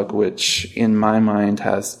Hedgehog, which in my mind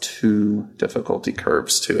has two difficulty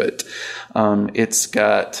curves to it. It's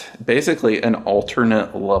got basically an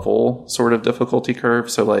alternate level sort of difficulty curve.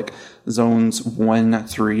 So like zones 1,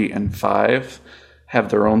 3, and 5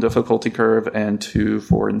 have their own difficulty curve, and 2,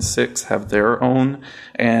 4, and 6 have their own.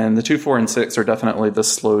 And the 2, 4, and 6 are definitely the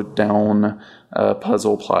slowed down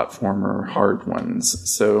puzzle platformer hard ones.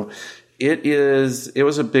 So it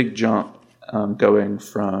was a big jump going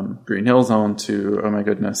from Green Hill Zone to, oh my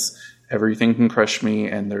goodness, everything can crush me,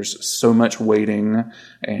 and there's so much waiting.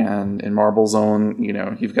 And in Marble Zone,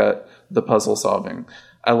 you've got the puzzle solving.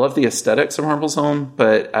 I love the aesthetics of Marble Zone,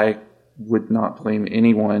 but I would not blame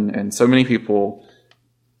anyone, and so many people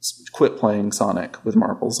quit playing Sonic with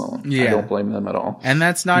Marble Zone. Yeah. I don't blame them at all. And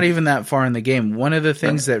that's not even that far in the game. One of the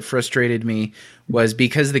things that frustrated me was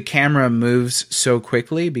because the camera moves so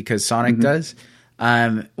quickly, because Sonic does,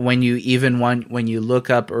 when you look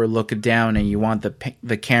up or look down and you want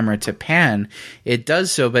the camera to pan, it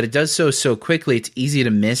does so, but it does so quickly it's easy to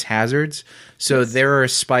miss hazards. So there are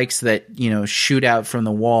spikes that shoot out from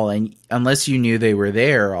the wall, and unless you knew they were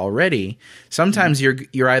there already, sometimes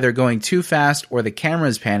you're either going too fast or the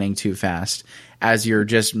camera's panning too fast as you're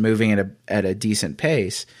just moving at a decent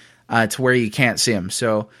pace to where you can't see them.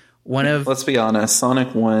 So let's be honest,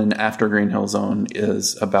 Sonic 1 after Green Hill Zone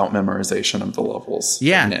is about memorization of the levels.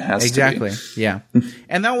 Yeah, and it has exactly. To be. Yeah.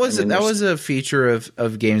 And that was a feature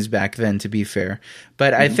of games back then, to be fair.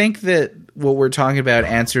 But I think that what we're talking about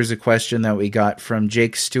answers a question that we got from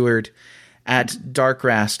Jake Stewart at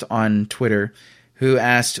Darkrast on Twitter, who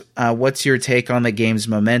asked, what's your take on the game's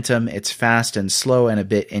momentum? It's fast and slow and a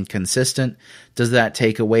bit inconsistent. Does that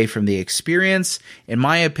take away from the experience? In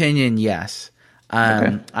my opinion, yes.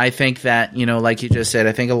 Okay. I think that, like you just said,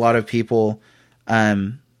 I think a lot of people,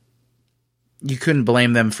 you couldn't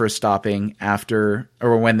blame them for stopping after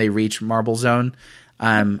or when they reach Marble Zone.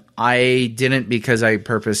 I didn't, because I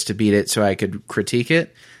purposed to beat it so I could critique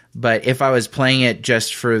it. But if I was playing it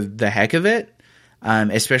just for the heck of it,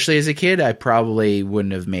 especially as a kid, I probably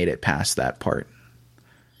wouldn't have made it past that part.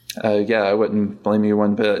 Yeah, I wouldn't blame you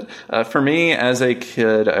one bit. For me, as a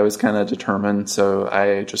kid, I was kind of determined, so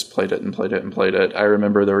I just played it and played it and played it. I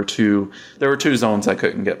remember there were two zones I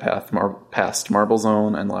couldn't get past Marble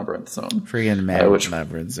Zone and Labyrinth Zone. Freaking mad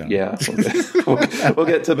Labyrinth Zone. Yeah, we'll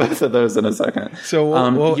get to both of those in a second.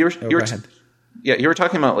 So you were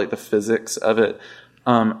talking about like the physics of it.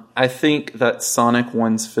 I think that Sonic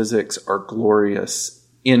 1's physics are glorious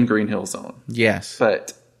in Green Hill Zone. Yes,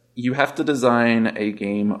 but you have to design a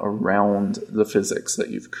game around the physics that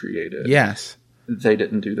you've created. Yes. They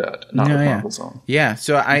didn't do that. Not with Marble Zone. Yeah.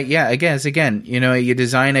 So again, you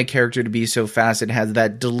design a character to be so fast. It has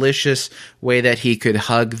that delicious way that he could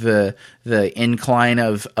hug the incline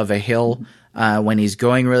of a hill when he's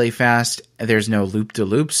going really fast. There's no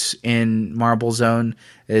loop-de-loops in Marble Zone,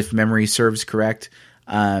 if memory serves correct.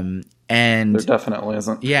 And there definitely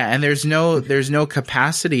isn't. Yeah, and there's no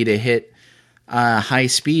capacity to hit high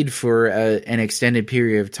speed for an extended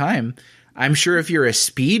period of time. I'm sure if you're a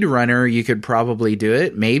speed runner, you could probably do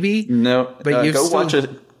it. Maybe no, but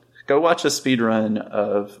go watch a speed run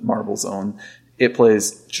of Marble Zone. It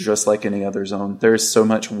plays just like any other zone. There's so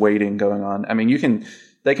much waiting going on. I mean,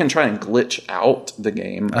 they can try and glitch out the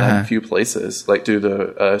game in a few places, like do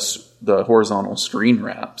the the horizontal screen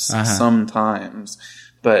wraps sometimes.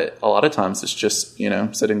 But a lot of times it's just,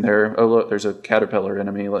 sitting there, oh, look, there's a caterpillar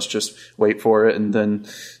enemy. Let's just wait for it and then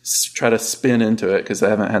try to spin into it because they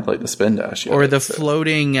haven't had like the spin dash yet. Or the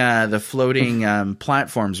floating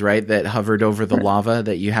platforms, right, that hovered over the lava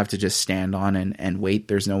that you have to just stand on and wait.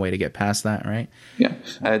 There's no way to get past that, right? Yeah.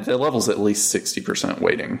 The level's at least 60%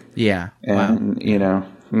 waiting. Yeah. And,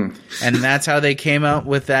 And that's how they came out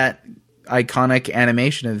with that iconic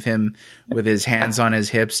animation of him with his hands on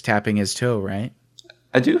his hips tapping his toe, right?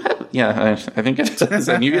 I do have, I think it does,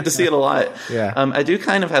 and you get to see it a lot. Yeah. I do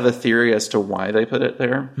kind of have a theory as to why they put it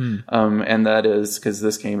there, and that is because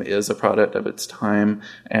this game is a product of its time,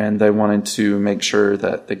 and they wanted to make sure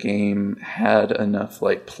that the game had enough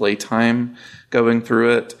like playtime going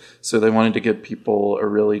through it. So they wanted to give people a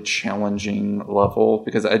really challenging level,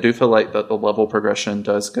 because I do feel like that the level progression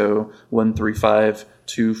does go 1, 3, 5,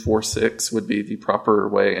 2, 4, 6 would be the proper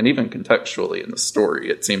way. And even contextually in the story,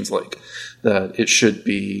 it seems like that it should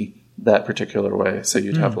be that particular way. So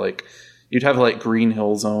you'd have like Green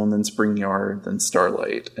Hill Zone, then Spring Yard, then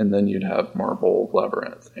Starlight, and then you'd have Marble,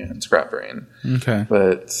 Labyrinth, and Scrap Brain. Okay.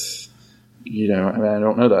 But I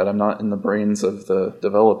don't know that. I'm not in the brains of the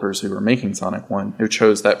developers who were making Sonic 1 who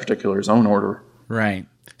chose that particular zone order. Right.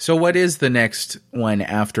 So what is the next one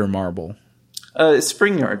after Marble?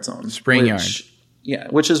 Spring Yard Zone. Spring Yard. Yeah,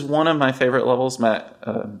 which is one of my favorite levels. My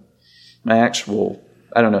actual...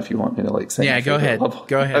 I don't know if you want me to say. Yeah, go ahead. Level.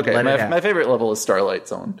 Go ahead. Okay, my favorite level is Starlight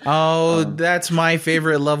Zone. Oh, that's my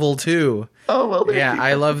favorite level too. Oh, well, yeah,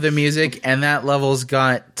 I love the music, and that level's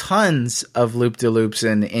got tons of loop-de-loops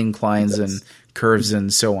and inclines and curves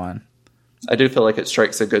and so on. I do feel like it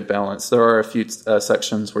strikes a good balance. There are a few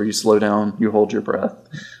sections where you slow down, you hold your breath,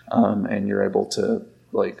 and you're able to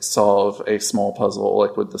solve a small puzzle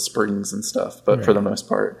with the springs and stuff. But for the most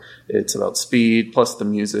part, it's about speed. Plus, the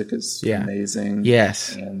music is amazing.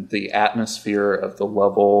 Yes, and the atmosphere of the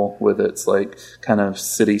level with its kind of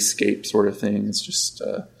cityscape sort of thing is just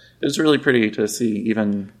it was really pretty to see.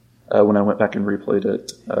 Even when I went back and replayed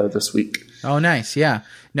it this week. Oh, nice! Yeah,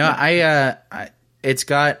 no, it's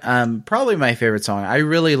got probably my favorite song. I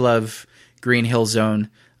really love Green Hill Zone,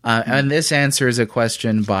 and this answers a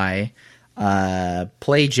question by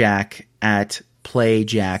Playjack at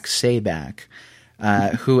Playjack Sayback,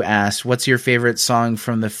 who asked, "What's your favorite song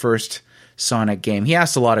from the first Sonic game?" He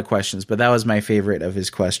asked a lot of questions, but that was my favorite of his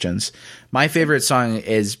questions. My favorite song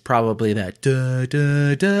is probably that da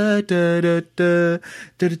da da da da da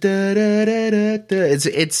da da da da da.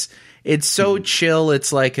 It's so chill.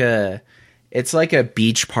 It's like a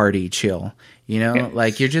beach party chill.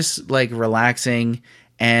 You're just relaxing.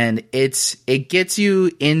 And it gets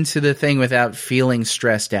you into the thing without feeling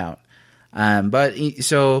stressed out.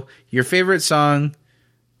 So your favorite song?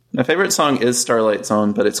 My favorite song is Starlight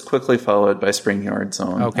Zone, but it's quickly followed by Spring Yard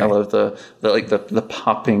Zone. Okay. I love the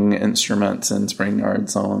popping instruments in Spring Yard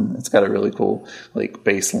Zone. It's got a really cool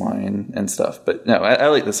bass line and stuff. But no, I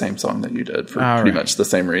like the same song that you did for pretty much the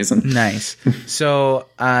same reason. Nice. So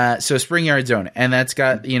Spring Yard Zone, and that's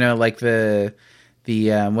got the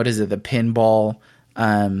what is it? The pinball.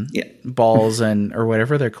 Balls or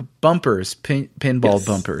whatever they're called, bumpers, pinball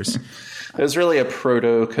bumpers. It was really a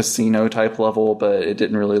proto casino type level, but it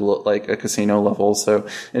didn't really look like a casino level. So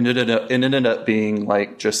it ended up being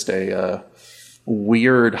just a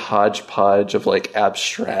weird hodgepodge of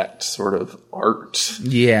abstract sort of art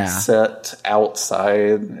set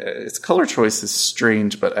outside. Its color choice is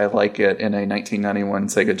strange, but I like it in a 1991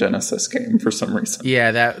 Sega Genesis game for some reason. Yeah,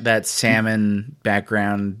 that salmon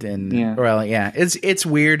background and it's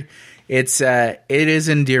weird. It is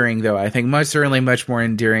endearing though. I think certainly much more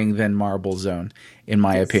endearing than Marble Zone in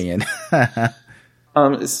my opinion.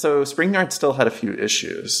 So Spring Yard still had a few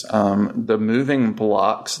issues. The moving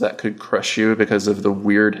blocks that could crush you because of the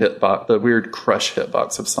weird crush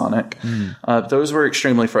hitbox of Sonic. Those were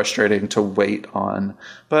extremely frustrating to wait on.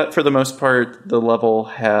 But for the most part, the level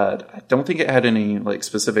I don't think it had any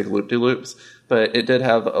specific loop-de-loops, but it did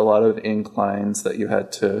have a lot of inclines that you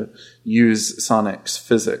had to use Sonic's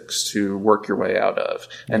physics to work your way out of.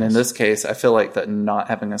 And in this case, I feel like that not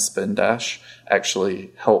having a spin dash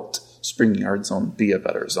actually helped Spring Yard Zone be a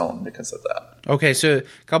better zone because of that. Okay, so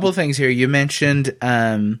a couple of things here. You mentioned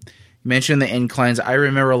the inclines. I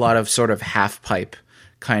remember a lot of sort of half pipe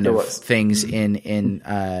kind of things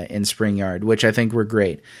in Spring Yard, which I think were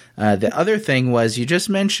great. The other thing was you just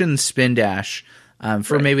mentioned spin dash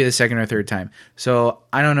for maybe the second or third time. So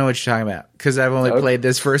I don't know what you're talking about because I've only played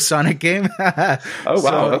this first Sonic game.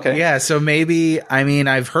 Wow. Okay. Yeah. So maybe,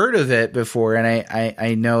 I've heard of it before and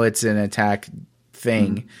I know it's an attack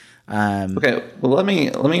thing. Okay, well, let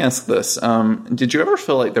me ask this. Did you ever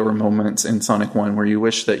feel like there were moments in Sonic 1 where you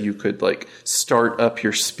wish that you could, like, start up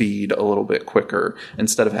your speed a little bit quicker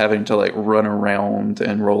instead of having to, like, run around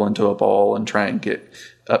and roll into a ball and try and get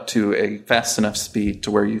up to a fast enough speed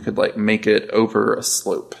to where you could, like, make it over a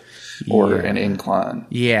slope or an incline?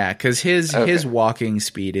 Yeah, because his walking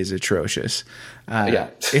speed is atrocious.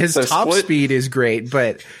 His So top speed is great,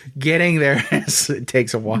 but getting there it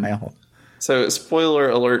takes a while. So, spoiler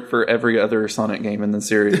alert for every other Sonic game in the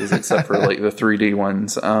series, except for like the 3D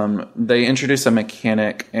ones. They introduce a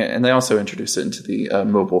mechanic, and they also introduce it into the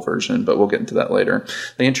mobile version, but we'll get into that later.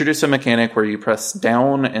 They introduce a mechanic where you press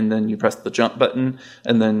down and then you press the jump button,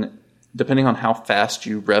 and then depending on how fast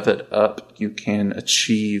you rev it up, you can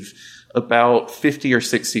achieve about 50 or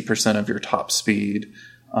 60% of your top speed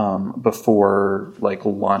before like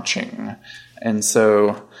launching. And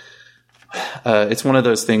so it's one of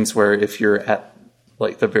those things where if you're at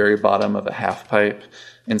like the very bottom of a half pipe,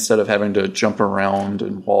 instead of having to jump around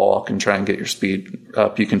and walk and try and get your speed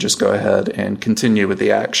up, you can just go ahead and continue with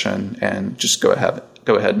the action and just go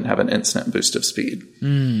ahead and have an instant boost of speed.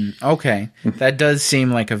 Okay. That does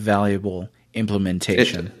seem like a valuable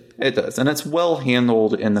implementation. It does, and it's well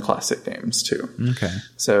handled in the classic games too. Okay.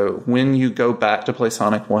 So when you go back to play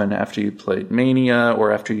Sonic 1 after you played Mania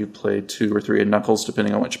or after you played 2 or 3 of Knuckles,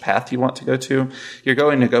 depending on which path you want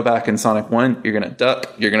to go back in Sonic 1, you're going to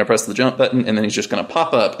duck, you're going to press the jump button, and then he's just going to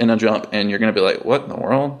pop up in a jump, and you're going to be like, what in the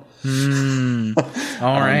world?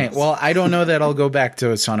 All right. Well, I don't know that I'll go back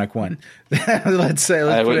to Sonic 1. Let's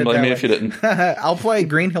I wouldn't blame you if you didn't. I'll play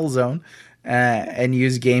Green Hill Zone and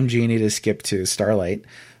use Game Genie to skip to Starlight.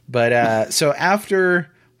 But so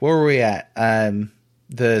after, where were we at?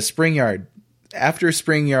 The Spring Yard. After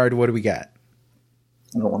Spring Yard, what do we got?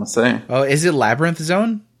 I don't want to say. Oh, is it Labyrinth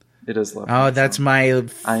Zone? It is Labyrinth Oh, that's Zone. my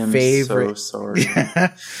I am favorite. so sorry.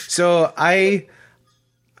 So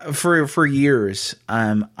for years,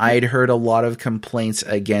 I'd heard a lot of complaints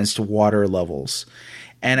against water levels.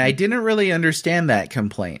 And I didn't really understand that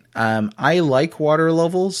complaint. I like water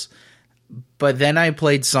levels. But then I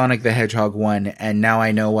played Sonic the Hedgehog 1, and now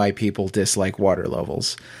I know why people dislike water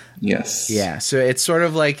levels. Yes. Yeah, so it's sort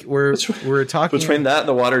of like we're talking... Between that and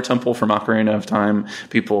the Water Temple from Ocarina of Time,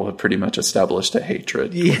 people have pretty much established a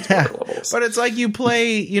hatred towards water levels. But it's like you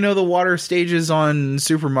play, the water stages on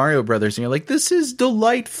Super Mario Brothers, and you're like, this is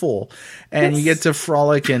delightful. And you get to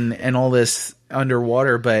frolic and all this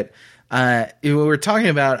underwater, but... we're talking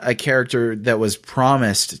about a character that was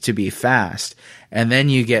promised to be fast, and then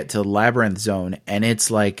you get to Labyrinth Zone, and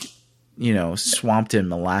it's like, swamped in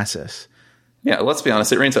molasses. Yeah, let's be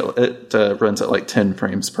honest. It runs at like 10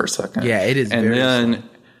 frames per second. Yeah, it is. And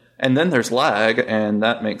then there's lag, and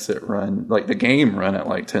that makes it run like the game run at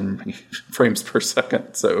like 10 frames per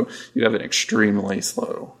second. So you have an extremely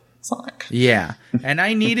slow Sonic. Yeah, and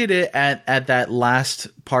I needed it at that last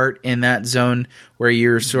part in that zone where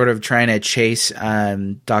you're sort of trying to chase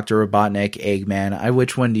Dr. Robotnik, Eggman.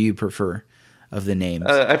 Which one do you prefer of the names?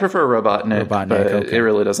 I prefer Robotnik, but okay. It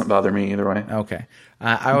really doesn't bother me either way. Okay.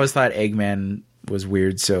 I always thought Eggman was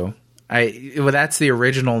weird, so that's the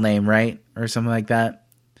original name, right? Or something like that?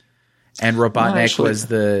 And Robotnik was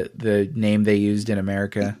the name they used in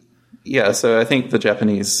America? Yeah, so I think the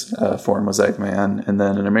Japanese form was Eggman, and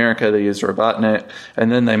then in America they used Robotnik,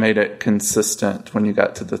 and then they made it consistent when you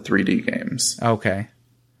got to the 3D games. Okay.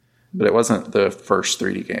 But it wasn't the first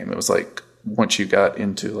 3D game. It was like once you got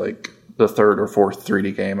into like the third or fourth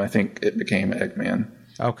 3D game, I think it became Eggman.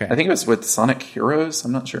 Okay. I think it was with Sonic Heroes.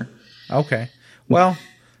 I'm not sure. Okay. Well,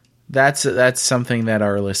 that's something that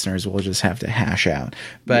our listeners will just have to hash out.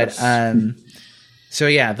 But yes. So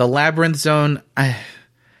yeah, the Labyrinth Zone.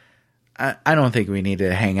 I don't think we need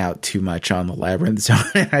to hang out too much on the Labyrinth Zone.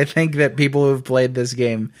 I think that people who've played this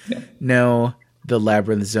game know the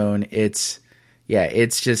Labyrinth Zone. It's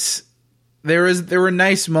just there were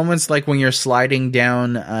nice moments like when you're sliding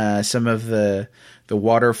down some of the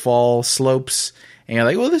waterfall slopes, and you're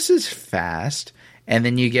like, well, this is fast. And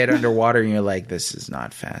then you get underwater and you're like, this is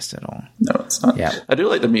not fast at all. No, it's not. Yeah. I do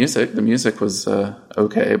like the music. The music was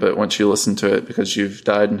okay, but once you listen to it because you've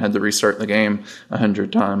died and had to restart the game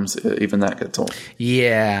 100 times, even that gets old.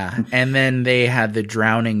 Yeah. And then they had the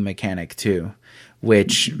drowning mechanic too,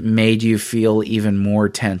 which made you feel even more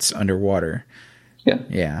tense underwater.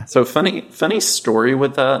 Yeah. So funny story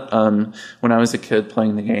with that. When I was a kid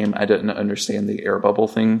playing the game, I didn't understand the air bubble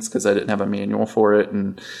things because I didn't have a manual for it,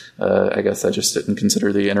 and I guess I just didn't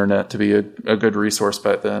consider the internet to be a good resource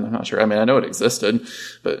back then. I'm not sure. I mean, I know it existed,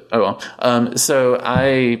 but oh well. So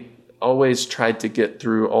I always tried to get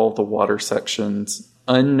through all the water sections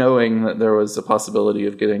unknowing that there was a possibility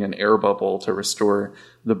of getting an air bubble to restore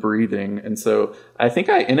the breathing. And so I think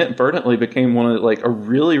I inadvertently became one of a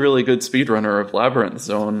really, really good speedrunner of Labyrinth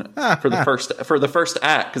Zone for the first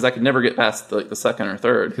act, because I could never get past the second or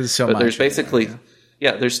third. But there's basically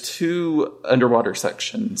there's two underwater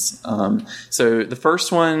sections. So the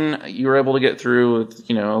first one you were able to get through with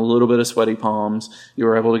a little bit of sweaty palms. You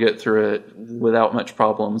were able to get through it without much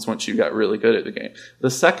problems once you got really good at the game. The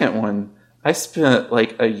second one, I spent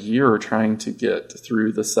a year trying to get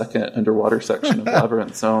through the second underwater section of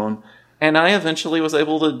Labyrinth Zone, and I eventually was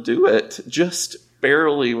able to do it just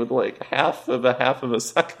barely with half of a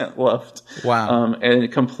second left. Wow.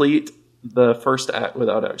 And complete the first act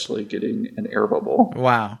without actually getting an air bubble.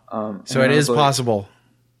 Wow. So it is possible.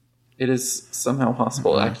 It is somehow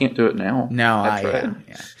possible. I can't do it now. No, I've tried.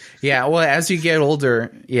 Yeah, well, as you get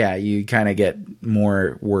older, you kind of get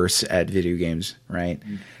worse at video games, right?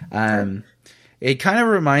 It kind of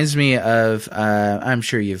reminds me of, I'm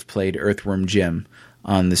sure you've played Earthworm Jim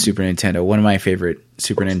on the Super Nintendo, one of my favorite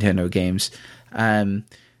Super Nintendo games.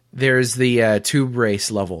 There's the tube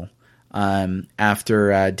race level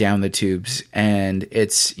after Down the Tubes, and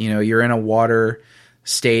it's, you're in a water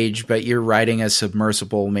stage, but you're riding a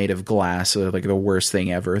submersible made of glass, so the worst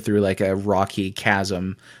thing ever, through a rocky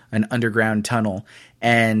chasm, an underground tunnel.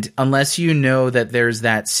 And unless you know that there's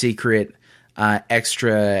that secret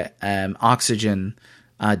extra oxygen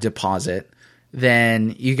deposit,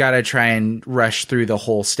 then you got to try and rush through the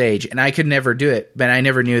whole stage. And I could never do it, but I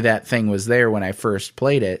never knew that thing was there when I first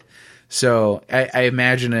played it. So I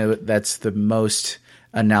imagine that's the most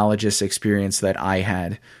analogous experience that I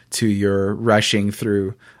had to your rushing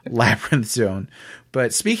through Labyrinth Zone.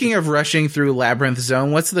 But speaking of rushing through Labyrinth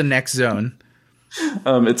Zone, what's the next zone?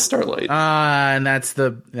 It's Starlight. And that's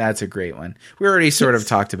a great one. We already sort of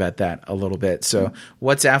talked about that a little bit. So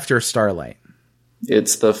what's after Starlight?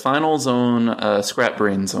 It's the final zone, Scrap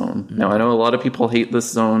Brain Zone. Now, I know a lot of people hate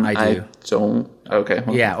this zone. I do. Don't. Okay.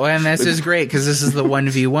 Well, yeah, well, and this is great because this is the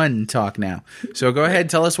 1v1 talk now. So go ahead,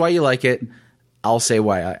 tell us why you like it. I'll say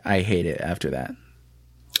why I hate it after that.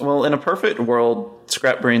 Well, in a perfect world,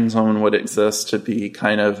 Scrap Brain Zone would exist to be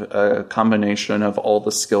kind of a combination of all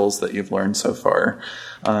the skills that you've learned so far.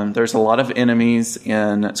 There's a lot of enemies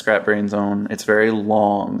in Scrap Brain Zone. It's very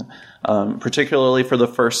long. Particularly for the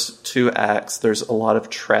first two acts, there's a lot of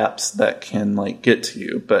traps that can get to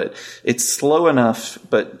you, but it's slow enough,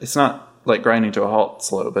 but it's not grinding to a halt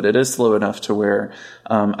slow, but it is slow enough to where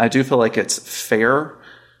I do feel like it's fair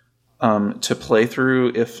to play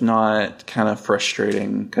through, if not kind of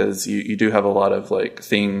frustrating, because you do have a lot of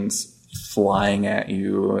things flying at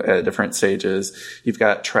you at different stages. You've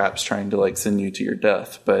got traps trying to send you to your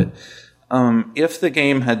death, but if the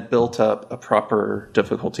game had built up a proper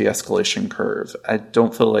difficulty escalation curve, I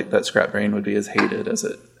don't feel like that Scrap Brain would be as hated as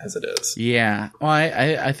it is. Yeah, well,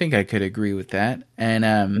 I think I could agree with that.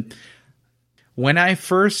 And when I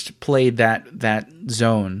first played that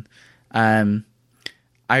zone,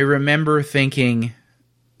 I remember thinking,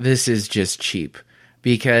 this is just cheap,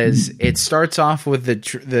 because it starts off with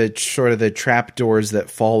the sort of the trap doors that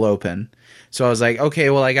fall open. So I was like, okay,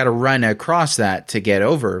 well, I got to run across that to get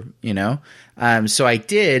over, So I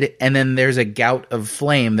did, and then there's a gout of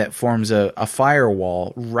flame that forms a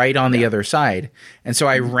firewall right on the other side. And so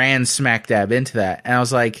I ran smack dab into that, and I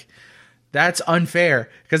was like, that's unfair,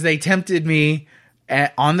 because they tempted me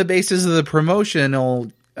on the basis of the promotion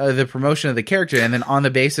of the character, and then on the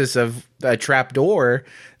basis of a trap door,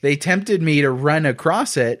 they tempted me to run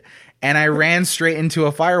across it, and I ran straight into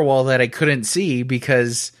a firewall that I couldn't see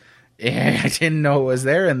because I didn't know it was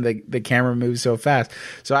there, and the camera moves so fast.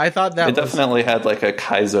 So I thought that it definitely had a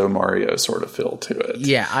Kaizo Mario sort of feel to it.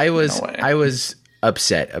 Yeah, I was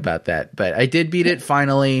upset about that, but I did beat it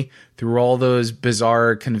finally through all those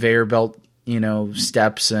bizarre conveyor belt,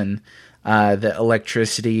 steps and the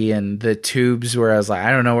electricity and the tubes, where I was like, I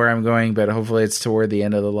don't know where I'm going, but hopefully it's toward the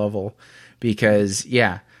end of the level, because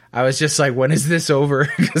I was just like, when is this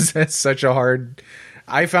over? Because that's such a hard.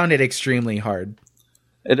 I found it extremely hard.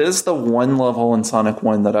 It is the one level in Sonic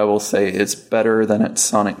 1 that I will say is better than its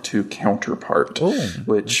Sonic 2 counterpart.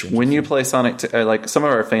 Which, when you play Sonic 2, some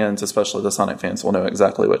of our fans, especially the Sonic fans, will know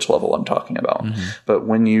exactly which level I'm talking about. Mm-hmm. But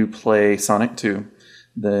when you play Sonic 2,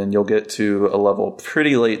 then you'll get to a level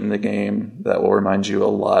pretty late in the game that will remind you a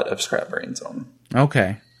lot of Scrap Brain Zone.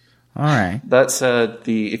 Okay. All right. That said,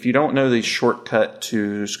 if you don't know the shortcut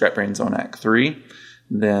to Scrap Brain Zone Act 3,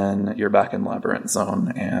 then you're back in Labyrinth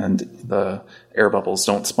Zone, and the air bubbles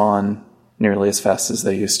don't spawn nearly as fast as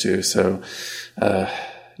they used to. So,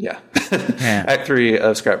 yeah. Act 3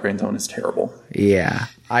 of Scrap Brain Zone is terrible. Yeah.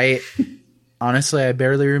 Honestly, I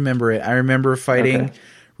barely remember it. I remember fighting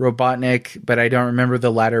Robotnik, but I don't remember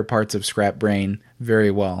the latter parts of Scrap Brain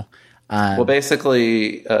very well. Well,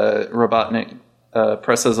 basically, Robotnik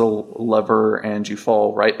presses a lever and you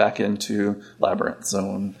fall right back into Labyrinth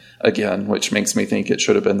Zone again, which makes me think it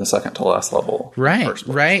should have been the second to last level. Right,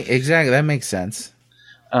 exactly. That makes sense.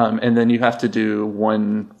 And then you have to do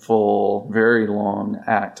one full, very long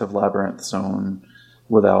act of Labyrinth Zone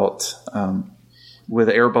without, with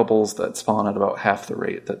air bubbles that spawn at about half the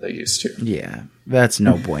rate that they used to. Yeah, that's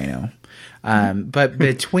no bueno. But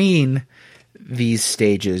between these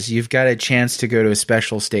stages, you've got a chance to go to a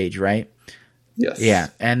special stage, right? Yes. Yeah,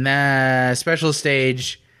 and that special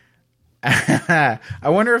stage, I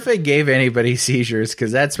wonder if it gave anybody seizures,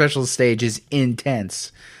 because that special stage is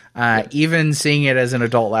intense. Even seeing it as an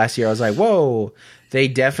adult last year, I was like, whoa, they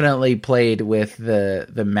definitely played with the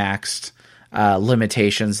maxed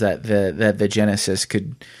limitations that the Genesis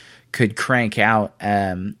could crank out,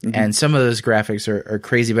 and some of those graphics are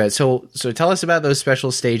crazy about it. So tell us about those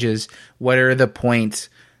special stages. What are the points?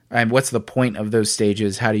 And what's the point of those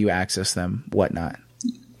stages? How do you access them? Whatnot?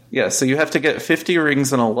 Yeah, so you have to get 50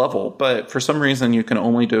 rings in a level, but for some reason you can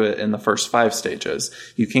only do it in the first 5 stages.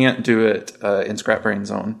 You can't do it in Scrap Brain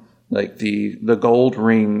Zone. Like the gold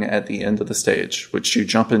ring at the end of the stage, which you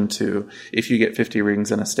jump into, if you get 50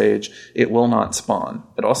 rings in a stage, it will not spawn.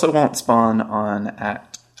 It also won't spawn on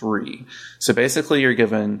Act 3. So basically you're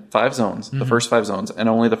given 5 zones, the first 5 zones, and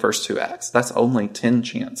only the first 2 acts. That's only 10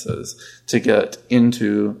 chances to get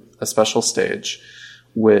into a special stage,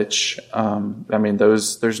 which,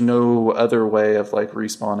 there's no other way of like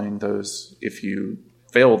respawning those if you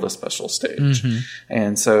fail the special stage.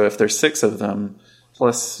 And so if there's 6 of them,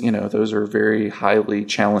 plus, those are very highly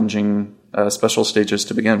challenging special stages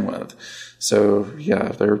to begin with. So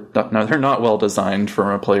yeah, they're not well designed from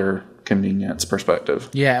a player convenience perspective.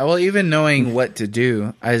 Yeah, well, even knowing what to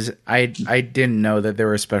do, as I didn't know that there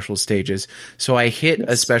were special stages, so I hit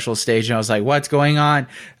a special stage and I was like, "What's going on?"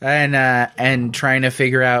 And trying to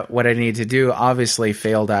figure out what I needed to do, obviously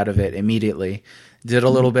failed out of it immediately. Did a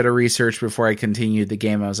little bit of research before I continued the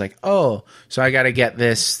game. I was like, "Oh, so I got to get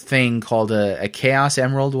this thing called a Chaos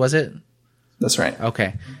Emerald." Was it? That's right.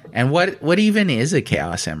 Okay, and what even is a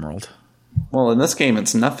Chaos Emerald? Well, in this game,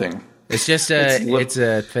 it's nothing. It's just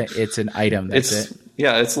it's an item. That's it.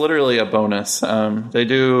 Yeah, it's literally a bonus. They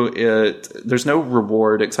do it. There's no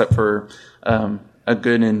reward except for a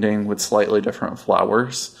good ending with slightly different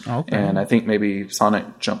flowers. Okay. And I think maybe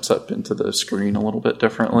Sonic jumps up into the screen a little bit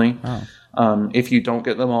differently. Oh. If you don't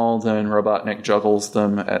get them all, then Robotnik juggles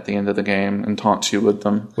them at the end of the game and taunts you with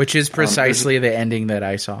them, which is precisely the ending that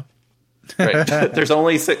I saw. Right. There's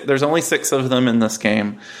only 6 of them in this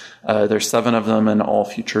game. There's 7 of them in all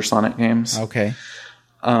future Sonic games. Okay.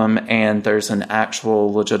 And there's an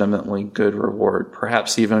actual legitimately good reward,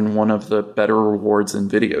 perhaps even one of the better rewards in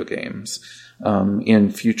video games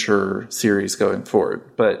in future series going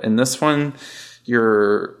forward. But in this one,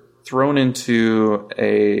 you're thrown into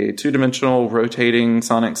a 2-dimensional rotating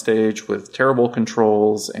Sonic stage with terrible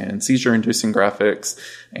controls and seizure-inducing graphics.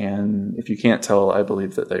 And if you can't tell, I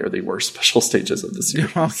believe that they are the worst special stages of the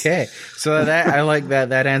series. Okay. So that I like that.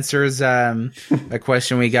 That answers a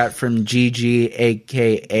question we got from Gigi,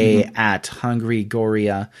 a.k.a. at Hungry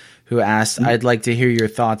Goria, who asked, I'd like to hear your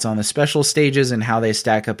thoughts on the special stages and how they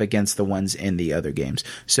stack up against the ones in the other games.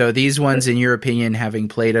 So these ones, in your opinion, having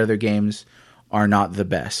played other games, are not the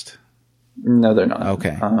best. No, they're not.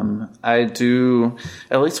 Okay. I do,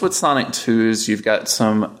 at least with Sonic 2's, you've got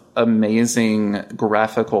some amazing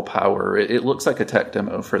graphical power. It looks like a tech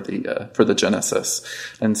demo for the Genesis.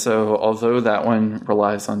 And so although that one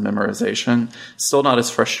relies on memorization, it's still not as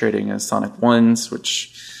frustrating as Sonic 1's,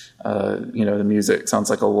 which, the music sounds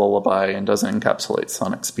like a lullaby and doesn't encapsulate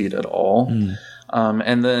Sonic speed at all.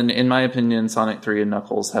 And then, in my opinion, Sonic 3 and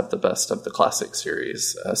Knuckles have the best of the classic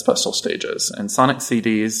series special stages. And Sonic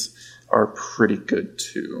CDs are pretty good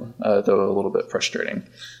too, though a little bit frustrating.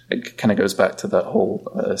 It kind of goes back to that whole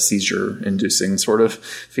seizure-inducing sort of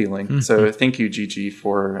feeling. Mm-hmm. So thank you, Gigi,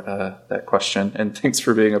 for that question. And thanks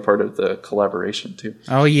for being a part of the collaboration too.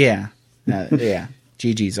 Oh, yeah. Yeah.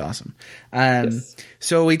 Gigi's awesome. Yes.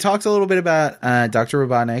 So we talked a little bit about Dr.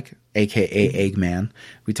 Robotnik, a.k.a. Eggman.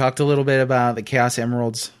 We talked a little bit about the Chaos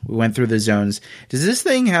Emeralds. We went through the zones. Does this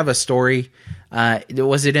thing have a story?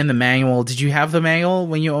 Was it in the manual? Did you have the manual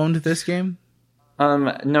when you owned this game?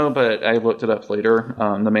 No, but I looked it up later.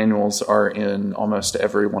 The manuals are in almost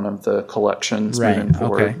every one of the collections moving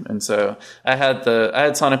forward. Okay. And so I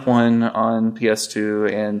had Sonic 1 on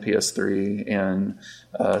PS2 and PS3 and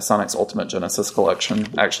Sonic's Ultimate Genesis collection.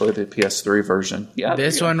 Actually, the PS3 version. Yeah,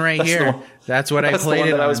 this one right here. That's what I played. That's the one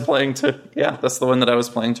it that on. I was playing to. Yeah, that's the one that I was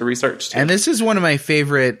playing to research. Too. And this is one of my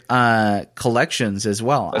favorite collections as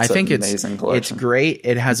well. That's I think an amazing collection. It's great.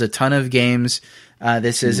 It has a ton of games.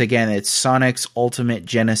 This is, again, it's Sonic's Ultimate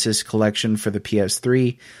Genesis collection for the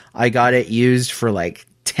PS3. I got it used for like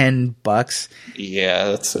 $10. Yeah,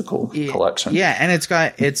 that's a cool collection. Yeah, and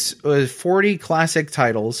it's 40 classic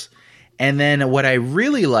titles. And then what I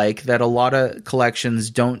really like that a lot of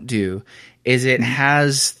collections don't do is it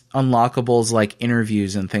has unlockables like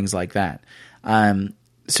interviews and things like that.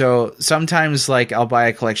 So sometimes like I'll buy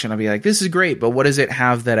a collection, I'll be like, this is great, but what does it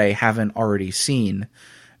have that I haven't already seen?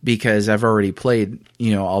 Because I've already played,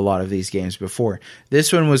 a lot of these games before.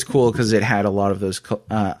 This one was cool because it had a lot of those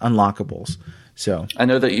unlockables. So I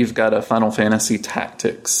know that you've got a Final Fantasy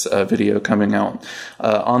Tactics video coming out.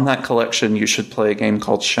 On that collection, you should play a game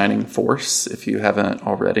called Shining Force if you haven't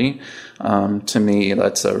already. To me,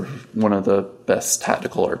 that's one of the best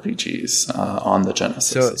tactical RPGs on the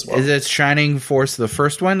Genesis as well. Is it Shining Force the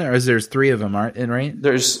first one, or is there's 3 of them, right?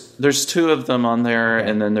 There's 2 of them on there,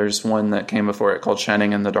 and then there's one that came before it called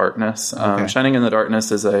Shining in the Darkness. Shining in the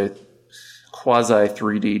Darkness is a quasi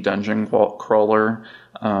 3D dungeon crawler.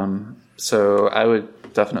 So I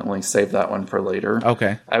would definitely save that one for later.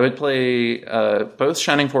 Okay. I would play both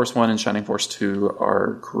Shining Force 1 and Shining Force 2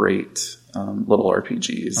 are great little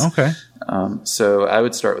RPGs. Okay. So I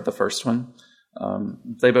would start with the first one.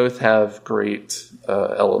 They both have great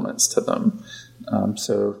elements to them.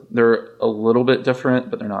 So they're a little bit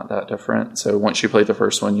different, but they're not that different. So once you play the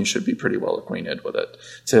first one, you should be pretty well acquainted with it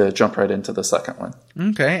to jump right into the second one.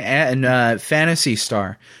 Okay. And Phantasy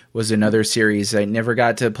Star was another series. I never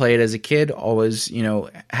got to play it as a kid. Always,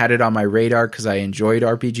 had it on my radar because I enjoyed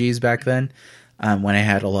RPGs back then when I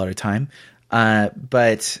had a lot of time.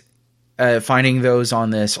 But finding those on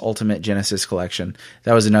this Ultimate Genesis collection,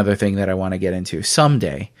 that was another thing that I want to get into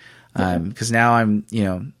someday. Because now I'm,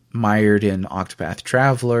 mired in Octopath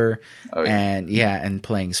Traveler and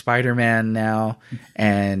playing Spider-Man now.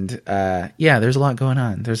 And there's a lot going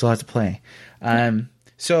on. There's a lot to play.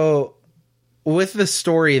 So with the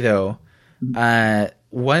story though,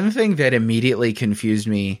 one thing that immediately confused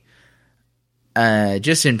me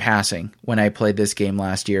just in passing when I played this game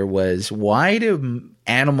last year was, why do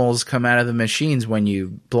animals come out of the machines when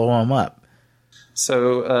you blow them up?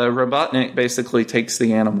 So Robotnik basically takes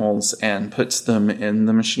the animals and puts them in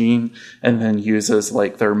the machine and then uses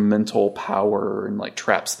like their mental power and like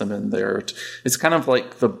traps them in there. It's kind of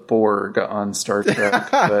like the Borg on Star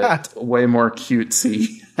Trek, but way more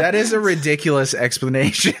cutesy. That is a ridiculous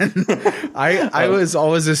explanation. I was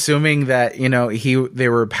always assuming that, they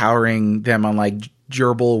were powering them on like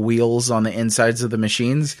gerbil wheels on the insides of the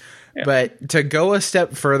machines. Yeah. But to go a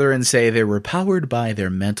step further and say they were powered by their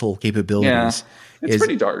mental capabilities it's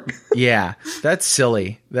pretty dark. Yeah, that's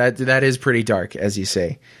silly. That is pretty dark, as you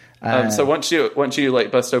say. So once you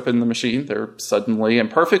like bust open the machine, they're suddenly and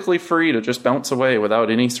perfectly free to just bounce away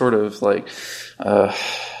without any sort of like,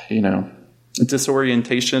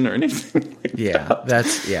 disorientation or anything. Like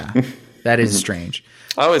that is strange.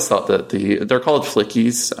 I always thought that they're called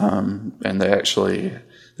flickies, and they actually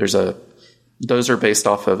those are based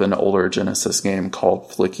off of an older Genesis game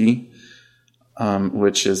called Flicky,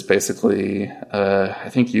 which is basically, I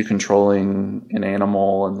think you controlling an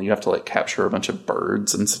animal and you have to like capture a bunch of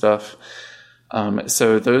birds and stuff.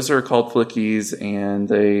 So those are called Flickies,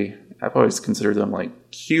 and I've always considered them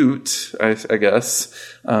like cute, I guess.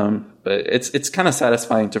 But it's kind of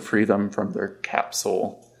satisfying to free them from their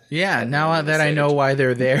capsule. Yeah, now that I know why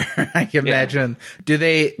they're there, I can imagine. Do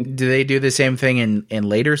they do the same thing in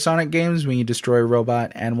later Sonic games when you destroy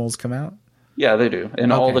robot animals come out? Yeah, they do.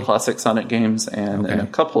 In all the classic Sonic games and in a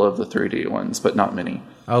couple of the 3D ones, but not many.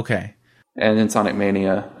 Okay. And in Sonic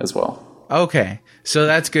Mania as well. Okay. So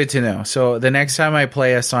that's good to know. So the next time I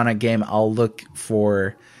play a Sonic game, I'll look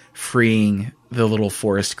for freeing the little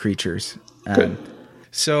forest creatures. Good.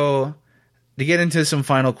 So to get into some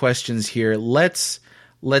final questions here, let's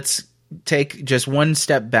take just one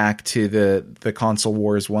step back to the console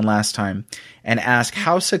wars one last time and ask,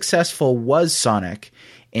 how successful was Sonic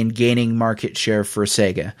in gaining market share for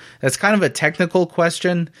Sega? That's kind of a technical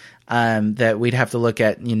question that we'd have to look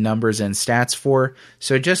at numbers and stats for.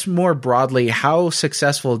 So just more broadly, how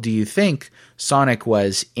successful do you think Sonic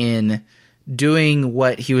was in doing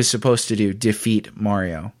what he was supposed to do, defeat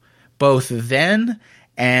Mario, both then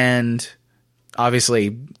and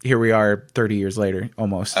obviously here we are 30 years later,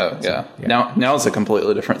 almost. Oh, yeah. Now it's a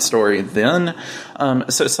completely different story. Then,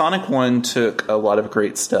 so Sonic 1 took a lot of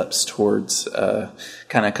great steps towards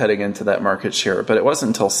kind of cutting into that market share, but it wasn't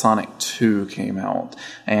until Sonic 2 came out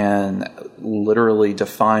and literally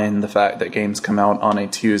defined the fact that games come out on a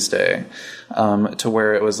Tuesday, to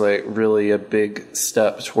where it was like really a big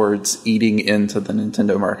step towards eating into the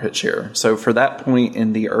Nintendo market share. So for that point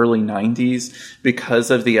in the early 90s,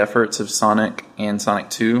 because of the efforts of Sonic and Sonic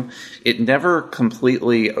 2, it never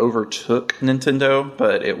completely overtook Nintendo,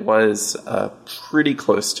 but it was pretty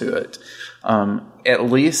close to it. At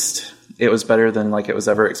least it was better than like it was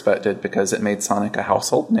ever expected, because it made Sonic a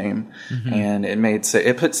household name, and it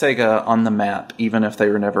put Sega on the map, even if they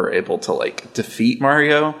were never able to like defeat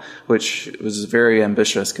Mario, which was very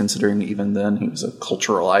ambitious considering even then he was a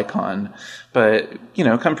cultural icon. But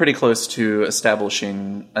come pretty close to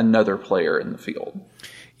establishing another player in the field.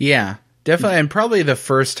 Yeah, definitely, and probably the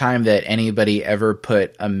first time that anybody ever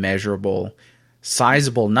put a measurable,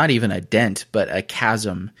 sizable, not even a dent, but a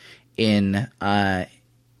chasm in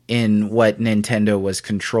what Nintendo was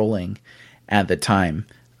controlling at the time,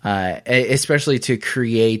 especially to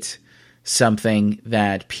create something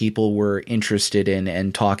that people were interested in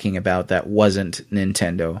and talking about that wasn't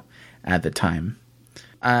Nintendo at the time.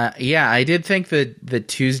 I did think that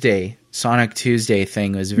the Sonic Tuesday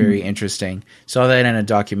thing was very interesting. Saw that in a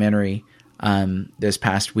documentary this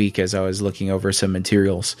past week as I was looking over some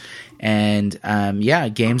materials. And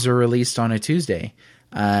games are released on a Tuesday.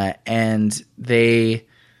 And they,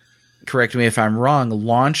 correct me if I'm wrong,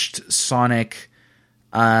 launched Sonic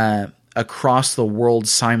across the world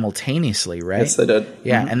simultaneously, right? Yes, they did.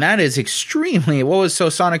 Yeah, and that is extremely... So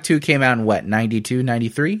Sonic 2 came out in what, 92,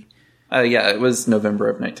 93? It was November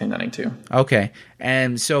of 1992. Okay,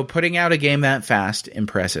 and so putting out a game that fast,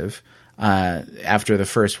 impressive, after the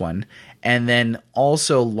first one, and then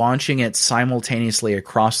also launching it simultaneously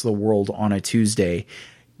across the world on a Tuesday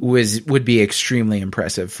would be extremely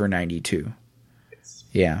impressive for 92.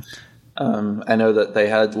 Yeah. I know that they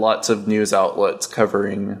had lots of news outlets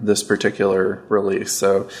covering this particular release,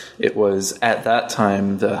 so it was at that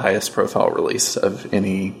time the highest profile release of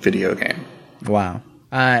any video game. Wow.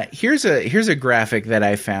 Here's a graphic that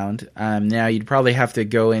I found. Now you'd probably have to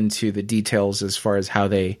go into the details as far as how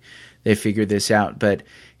they figured this out, but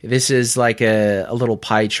this is like a little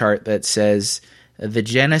pie chart that says the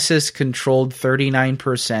Genesis controlled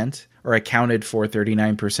 39% or accounted for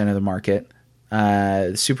 39% of the market.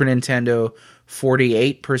 Super Nintendo,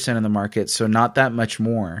 48% of the market, so not that much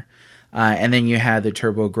more. And then you had the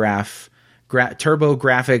TurboGrafx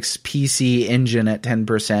PC engine at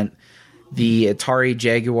 10%, the Atari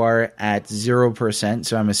Jaguar at 0%,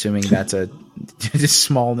 so I'm assuming that's a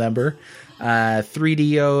small number.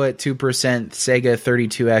 3DO at 2%, Sega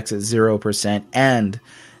 32X at 0%, and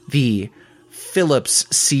the Philips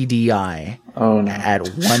CDI at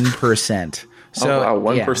 1%. So,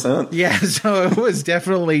 1%? Yeah, so it was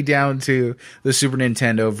definitely down to the Super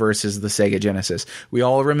Nintendo versus the Sega Genesis. We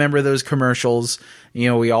all remember those commercials.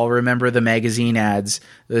 We all remember the magazine ads.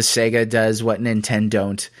 The Sega does what Nintendo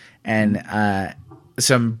don't. And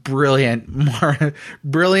some brilliantly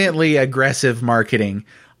aggressive marketing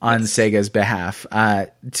on Sega's behalf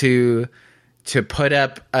to put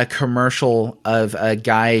up a commercial of a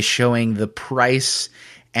guy showing the price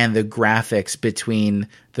and the graphics between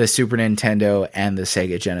the Super Nintendo and the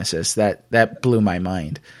Sega Genesis. That blew my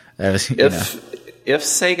mind. If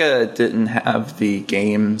Sega didn't have the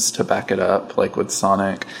games to back it up, like with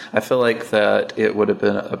Sonic, I feel like that it would have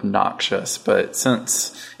been obnoxious. But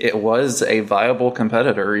since it was a viable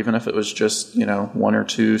competitor, even if it was just, one or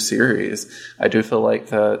two series, I do feel like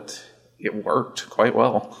that it worked quite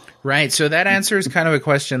well. Right. So that answers kind of a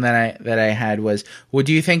question that I had was, well,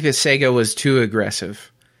 do you think that Sega was too aggressive?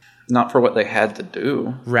 Not for what they had to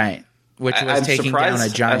do. Right. Which was taking down a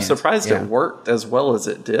giant. I'm surprised it worked as well as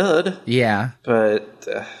it did. Yeah. But,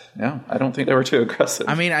 I don't think they were too aggressive.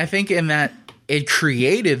 I mean, I think in that it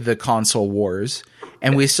created the console wars,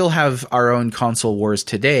 and we still have our own console wars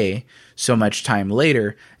today, so much time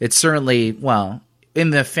later. It's certainly,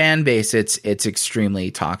 in the fan base, it's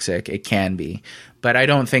extremely toxic. It can be. But I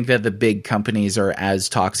don't think that the big companies are as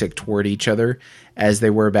toxic toward each other as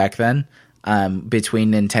they were back then.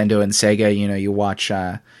 Between Nintendo and Sega,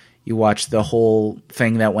 you watch the whole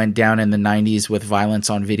thing that went down in the 90s with violence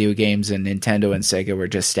on video games, and Nintendo and Sega were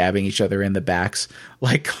just stabbing each other in the backs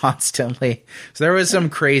like constantly. So there was some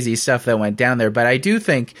crazy stuff that went down there, but I do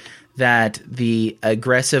think that the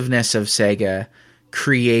aggressiveness of Sega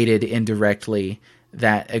created indirectly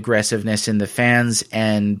that aggressiveness in the fans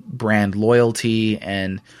and brand loyalty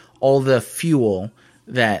and all the fuel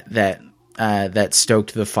that that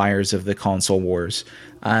stoked the fires of the console wars.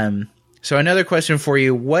 So another question for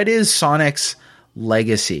you: what is Sonic's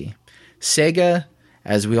legacy? Sega,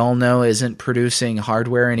 as we all know, isn't producing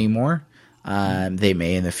hardware anymore. They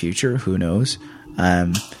may in the future, who knows?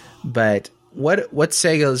 But what's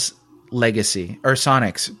Sega's legacy, or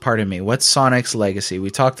Sonic's? Pardon me. What's Sonic's legacy?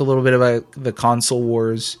 We talked a little bit about the console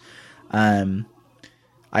wars.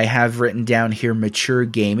 I have written down here mature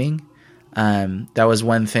gaming. That was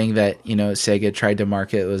one thing that, Sega tried to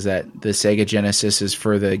market, was that the Sega Genesis is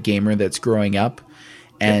for the gamer that's growing up,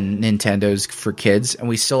 and Nintendo's for kids. And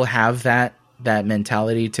we still have that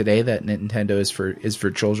mentality today, that Nintendo is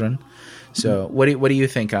for children. So what do you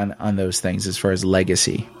think on those things as far as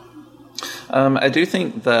legacy? I do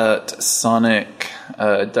think that Sonic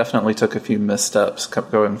definitely took a few missteps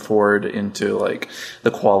going forward into like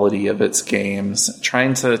the quality of its games,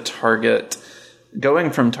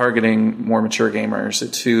 going from targeting more mature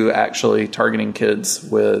gamers to actually targeting kids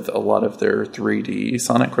with a lot of their 3D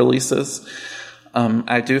Sonic releases.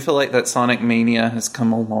 I do feel like that Sonic Mania has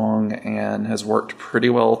come along and has worked pretty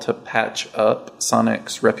well to patch up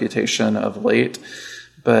Sonic's reputation of late,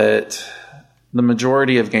 but the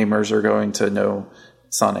majority of gamers are going to know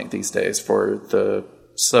Sonic these days for the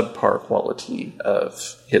subpar quality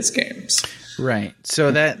of his games. Right.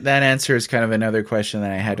 So that answers kind of another question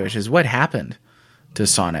that I had, which is what happened to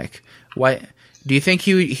Sonic? Why do you think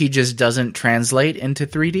he just doesn't translate into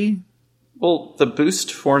 3D? Well, the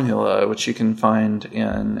boost formula, which you can find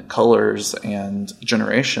in Colors and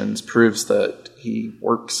Generations, proves that he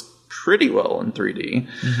works pretty well in 3D.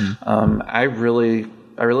 Mm-hmm.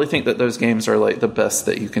 I really think that those games are like the best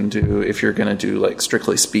that you can do if you're going to do like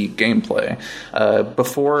strictly speed gameplay.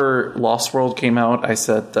 Before Lost World came out, I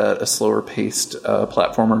said that a slower paced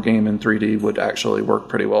platformer game in 3D would actually work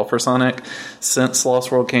pretty well for Sonic. Since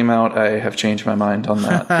Lost World came out, I have changed my mind on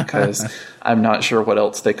that because I'm not sure what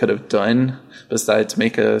else they could have done besides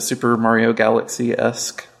make a Super Mario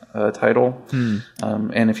Galaxy-esque title.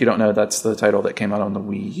 And if you don't know, that's the title that came out on the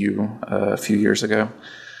Wii U a few years ago.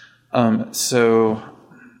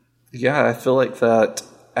 Yeah, I feel like that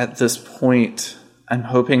at this point, I'm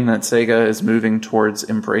hoping that Sega is moving towards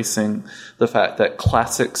embracing the fact that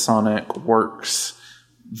classic Sonic works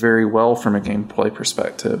very well from a gameplay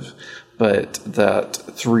perspective, but that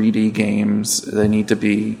 3D games, they need to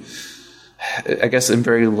be, I guess, in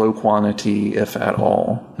very low quantity, if at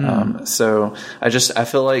all. So I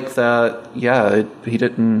feel like that, he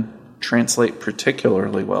didn't translate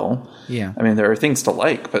particularly well. Yeah. I mean, there are things to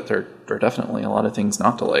like, but there are definitely a lot of things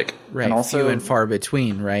not to like. Right. And also, few and far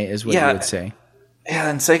between, right, is what you would say. Yeah,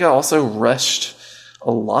 and Sega also rushed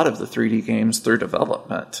a lot of the 3D games through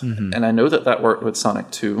development. Mm-hmm. And I know that worked with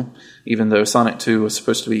Sonic 2, even though Sonic 2 was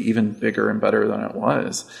supposed to be even bigger and better than it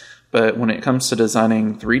was. But when it comes to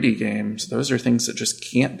designing 3D games, those are things that just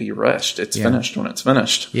can't be rushed. It's finished when it's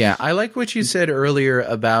finished. Yeah, I like what you said earlier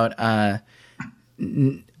about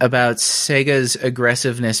Sega's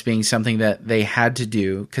aggressiveness being something that they had to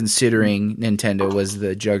do, considering Nintendo was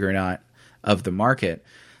the juggernaut of the market.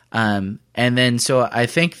 And then, so I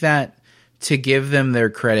think that to give them their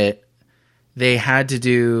credit, they had to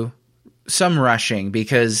do some rushing,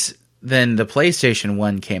 because then the PlayStation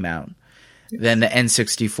 1 came out, then the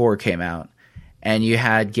N64 came out, and you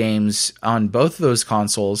had games on both of those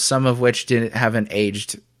consoles, some of which haven't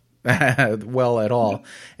aged well at all,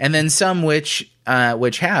 and then some which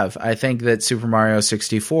have. I think that Super Mario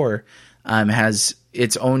 64 has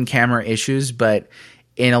its own camera issues, but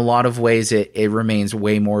in a lot of ways it remains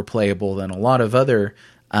way more playable than a lot of other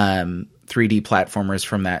 3D platformers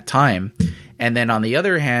from that time. And then on the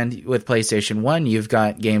other hand, with PlayStation 1, you've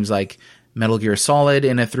got games like Metal Gear Solid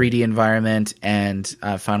in a 3D environment, and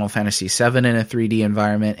Final Fantasy VII in a 3D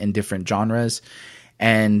environment in different genres.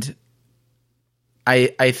 And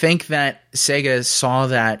I think that Sega saw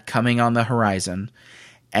that coming on the horizon,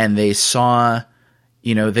 and they saw,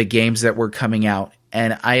 the games that were coming out.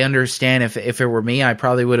 And I understand if it were me, I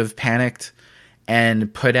probably would have panicked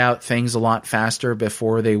and put out things a lot faster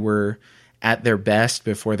before they were at their best,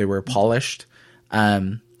 before they were polished.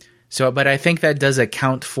 But I think that does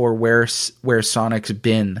account for where Sonic's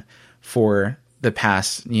been for the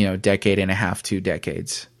past, decade and a half, 2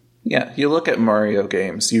 decades. Yeah, you look at Mario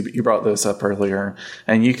games, you brought those up earlier,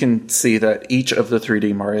 and you can see that each of the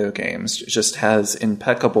 3D Mario games just has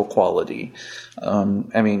impeccable quality.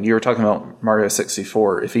 You were talking about Mario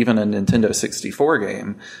 64. If even a Nintendo 64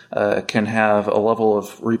 game can have a level of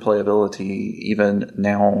replayability even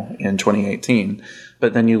now in 2018,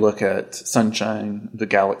 but then you look at Sunshine, the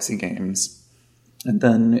Galaxy games, and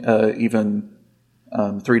then even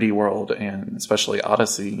 3D World and especially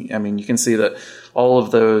Odyssey. I mean, you can see that all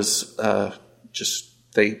of those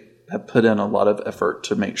they have put in a lot of effort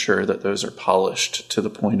to make sure that those are polished to the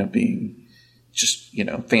point of being just,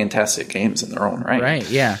 fantastic games in their own right. Right,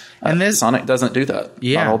 yeah. And Sonic doesn't do that.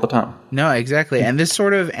 Not all the time. No, exactly. And this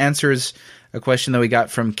sort of answers a question that we got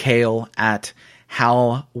from Kale at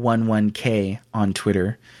Hal11K on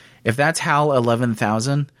Twitter. If that's Hal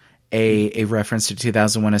 11,000, a reference to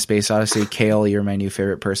 2001: A Space Odyssey, Kale, you're my new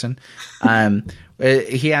favorite person.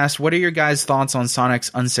 He asked, what are your guys' thoughts on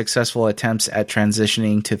Sonic's unsuccessful attempts at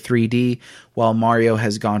transitioning to 3D while Mario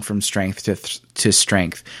has gone from strength to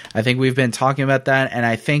strength? I think we've been talking about that, and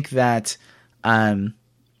I think that I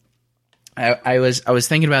was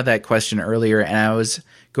thinking about that question earlier, and I was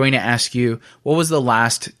going to ask you, what was the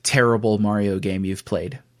last terrible Mario game you've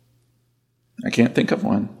played? I can't think of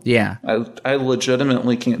one. Yeah. I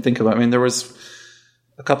legitimately can't think of it. I mean, there was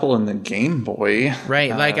a couple in the Game Boy.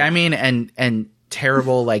 Right. And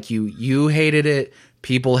terrible, like you hated it,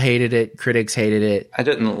 people hated it, critics hated it. I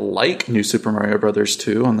didn't like New Super Mario Brothers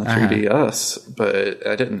 2 on the 3DS, but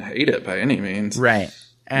I didn't hate it by any means. Right.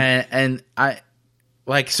 And I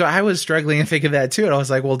was struggling to think of that too. And I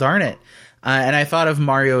was like, well, darn it. And I thought of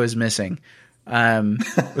Mario is Missing. So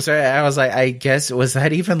I was like, I guess, was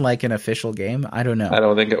that even like an official game? I don't know. I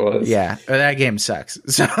don't think it was. Yeah, that game sucks.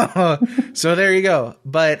 So there you go.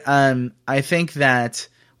 But I think that,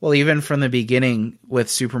 well, even from the beginning with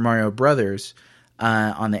Super Mario Brothers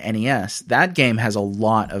on the NES, that game has a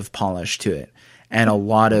lot of polish to it and a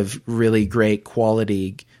lot of really great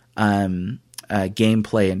quality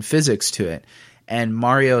gameplay and physics to it. And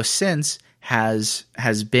Mario since has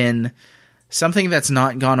been something that's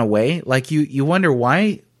not gone away. Like you wonder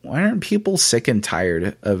why aren't people sick and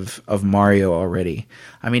tired of Mario already?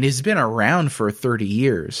 I mean, he's been around for 30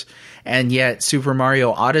 years, and yet Super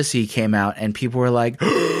Mario Odyssey came out and people were like,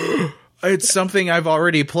 it's something I've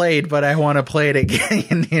already played, but I want to play it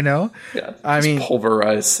again, Yeah. I mean,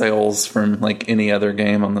 pulverized sales from like any other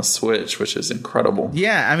game on the Switch, which is incredible.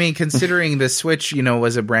 Yeah. I mean, considering the Switch,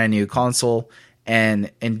 was a brand new console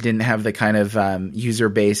and didn't have the kind of user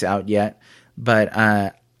base out yet.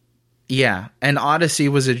 But yeah, and Odyssey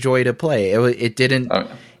was a joy to play. It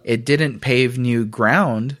didn't pave new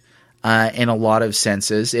ground in a lot of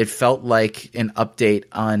senses. It felt like an update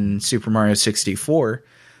on Super Mario 64,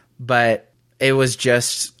 but it was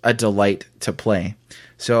just a delight to play.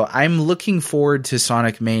 So I'm looking forward to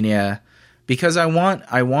Sonic Mania because I want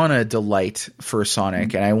a delight for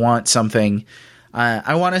Sonic, and I want something.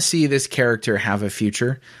 I want to see this character have a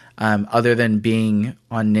future. Other than being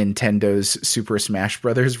on Nintendo's Super Smash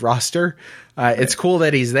Brothers roster. It's cool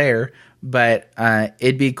that he's there, but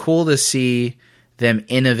it'd be cool to see them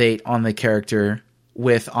innovate on the character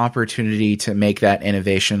with opportunity to make that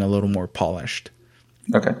innovation a little more polished.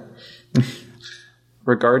 Okay.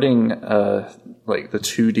 Regarding like the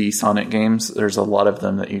 2D Sonic games, there's a lot of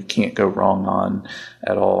them that you can't go wrong on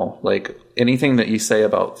at all. Like anything that you say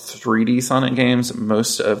about 3D Sonic games,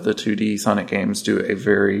 most of the 2D Sonic games do a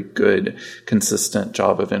very good, consistent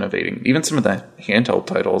job of innovating. Even some of the handheld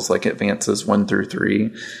titles like Advances 1 through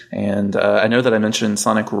 3. And I know that I mentioned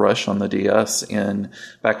Sonic Rush on the DS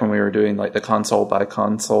back when we were doing like the console by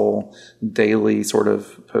console daily sort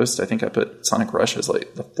of post. I think I put Sonic Rush as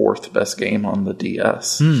like the 4th best game on the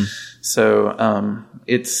DS. So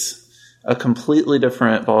it's a completely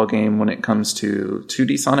different ball game when it comes to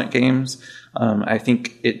 2D Sonic games. I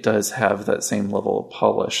think it does have that same level of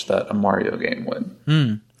polish that a Mario game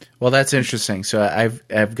would. Well, that's interesting. So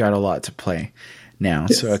I've got a lot to play now.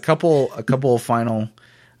 Yes. So a couple final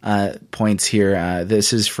points here.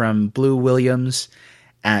 This is from Blue Williams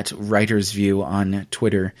at Writer's View on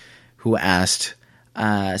Twitter, who asked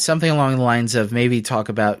something along the lines of maybe talk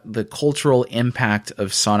about the cultural impact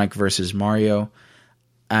of Sonic versus Mario.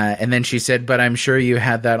 And then she said, but I'm sure you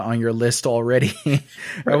had that on your list already.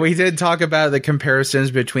 Right. We did talk about the comparisons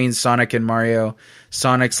between Sonic and Mario,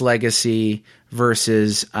 Sonic's legacy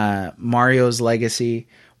versus Mario's legacy.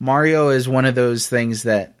 Mario is one of those things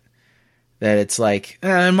that it's like,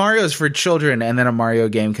 Mario's for children, and then a Mario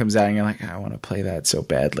game comes out and you're like, I want to play that so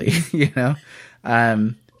badly,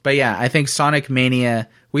 But yeah, I think Sonic Mania,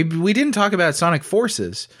 we didn't talk about Sonic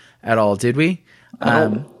Forces at all, did we?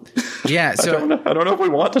 Yeah, so I don't know if we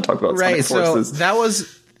want to talk about Sonic Forces. So that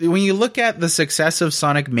was when you look at the success of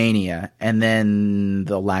Sonic Mania and then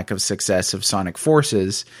the lack of success of Sonic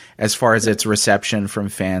Forces as far as its reception from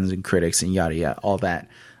fans and critics and yada yada, all that.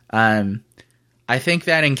 I think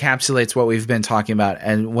that encapsulates what we've been talking about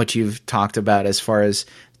and what you've talked about as far as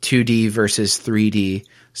 2D versus 3D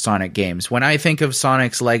Sonic games. When I think of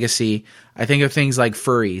Sonic's legacy, I think of things like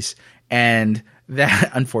furries and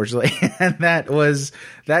that unfortunately,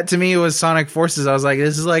 that to me was Sonic Forces. I was like,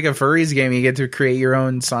 this is like a furries game. You get to create your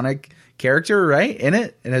own Sonic character, right? In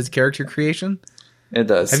it has character creation. It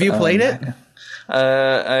does. Have you played it?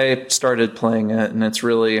 I started playing it, and it's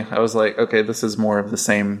really, I was like, okay, this is more of the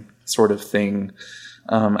same sort of thing.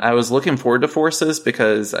 I was looking forward to Forces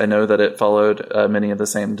because I know that it followed many of the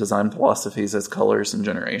same design philosophies as Colors and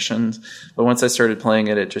Generations. But once I started playing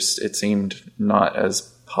it, it seemed not as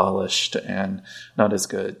polished and not as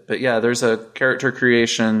good. But yeah, there's a character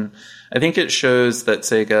creation. I think it shows that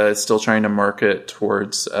Sega is still trying to market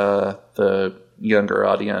towards the younger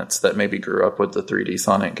audience that maybe grew up with the 3D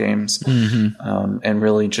Sonic games, and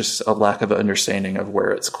really just a lack of understanding of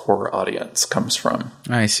where its core audience comes from.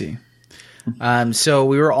 I see. So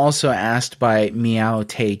we were also asked by Miao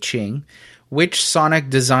Te Ching, which Sonic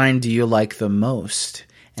design do you like the most?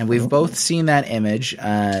 And we've both seen that image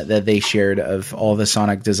that they shared of all the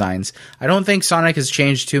Sonic designs. I don't think Sonic has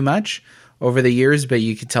changed too much over the years, but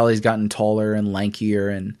you could tell he's gotten taller and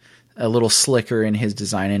lankier and a little slicker in his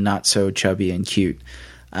design and not so chubby and cute.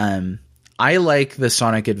 I like the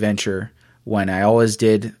Sonic Adventure one. I always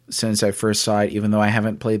did since I first saw it, even though I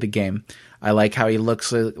haven't played the game. I like how he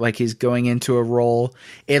looks like he's going into a role.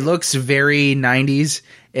 It looks very 90s.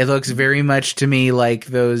 It looks very much to me like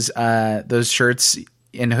those shirts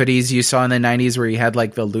and hoodies you saw in the 90s where you had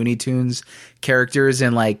like the Looney Tunes characters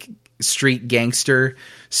in like street gangster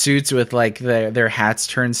suits with like their hats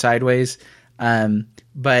turned sideways.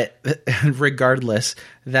 But regardless,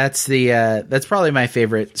 that's probably my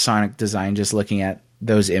favorite Sonic design, just looking at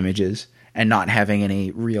those images and not having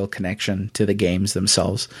any real connection to the games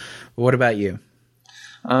themselves. What about you?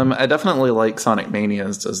 I definitely like Sonic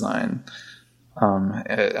Mania's design.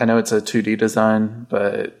 I know it's a 2D design,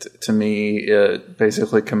 but to me, it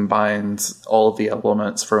basically combines all of the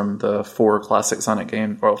elements from the 4 classic Sonic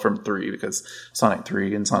games, well, from 3, because Sonic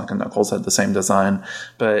 3 and Sonic & Knuckles had the same design,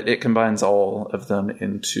 but it combines all of them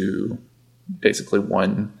into basically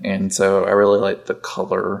one. And so I really like the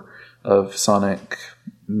color of Sonic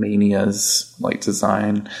Mania's like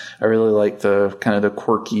design. I really like the kind of the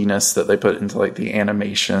quirkiness that they put into like the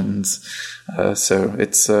animations. So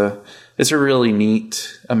it's a really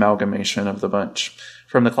neat amalgamation of the bunch.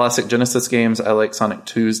 From the classic Genesis games, I like Sonic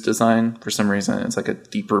 2's design. For some reason, it's like a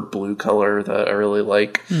deeper blue color that I really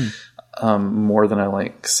like, more than I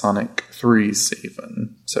like Sonic 3's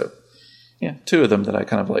even. So, yeah, 2 of them that I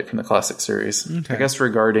kind of like from the classic series. Okay. I guess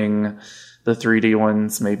regarding the 3D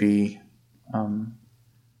ones, maybe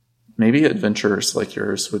Adventures like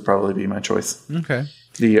yours would probably be my choice. Okay.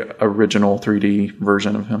 The original 3D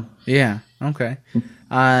version of him. Yeah, okay.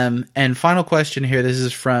 And final question here. This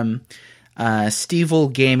is from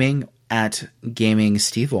Stevel Gaming at Gaming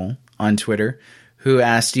Stevel on Twitter, who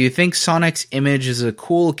asked, do you think Sonic's image as a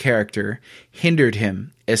cool character hindered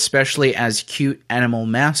him, especially as cute animal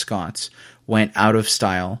mascots went out of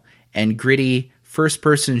style and gritty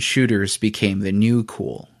first-person shooters became the new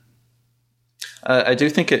cool? I do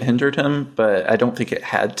think it hindered him, but I don't think it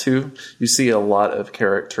had to. You see a lot of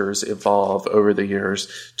characters evolve over the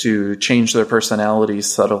years to change their personality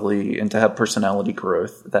subtly and to have personality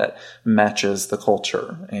growth that matches the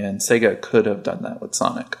culture. And Sega could have done that with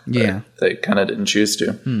Sonic. Yeah. They kind of didn't choose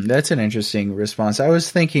to. That's an interesting response. I was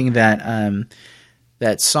thinking that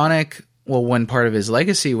that Sonic, well, one part of his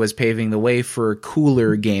legacy was paving the way for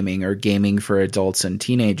cooler gaming or gaming for adults and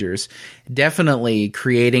teenagers. Definitely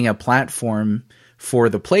creating a platform for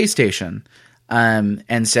the PlayStation. And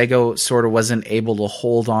Sega sort of wasn't able to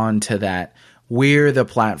hold on to that. We're the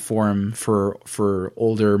platform for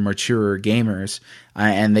older, maturer gamers.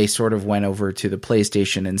 And they sort of went over to the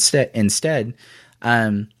PlayStation instead.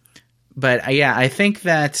 But yeah, I think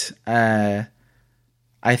that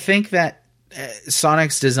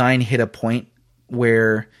Sonic's design hit a point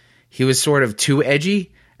where he was sort of too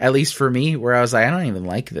edgy, at least for me, where I was like, I don't even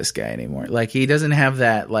like this guy anymore. Like, he doesn't have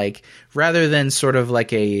that, like, rather than sort of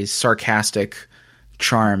like a sarcastic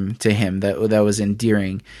charm to him that was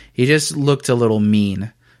endearing, he just looked a little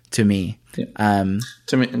mean to me. Yeah.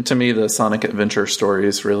 To me, the Sonic Adventure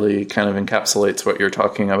stories really kind of encapsulates what you're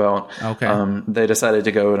talking about. Okay. They decided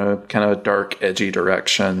to go in a kind of dark, edgy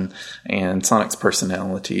direction, and Sonic's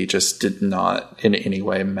personality just did not in any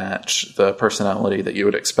way match the personality that you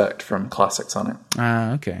would expect from classic Sonic.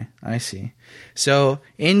 Okay. I see. So,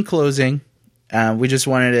 in closing, we just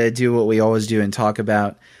wanted to do what we always do and talk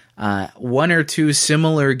about one or two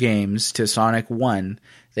similar games to Sonic 1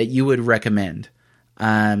 that you would recommend.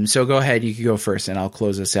 So go ahead, you can go first, and I'll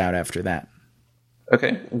close us out after that.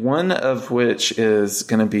 Okay, one of which is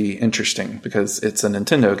going to be interesting because it's a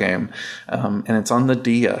Nintendo game, and it's on the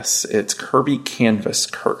DS. It's Kirby Canvas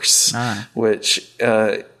Curse, which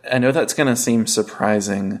I know that's going to seem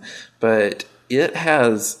surprising, but it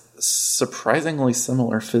has surprisingly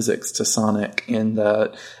similar physics to Sonic in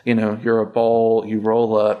that, you're a ball, you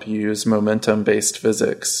roll up, you use momentum-based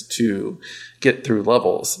physics to get through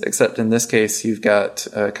levels, except in this case, you've got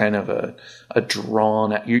kind of a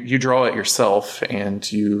drawn, you draw it yourself,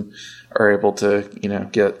 and you are able to,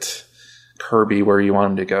 get Kirby where you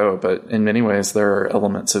want him to go. But in many ways, there are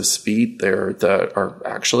elements of speed there that are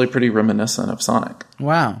actually pretty reminiscent of Sonic.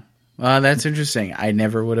 Wow. Well, that's interesting. I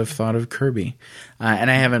never would have thought of Kirby. And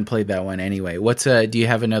I haven't played that one anyway. Do you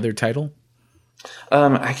have another title?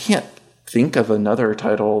 I can't think of another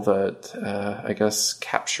title that I guess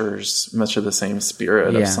captures much of the same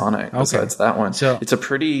spirit of Sonic besides that one. So it's a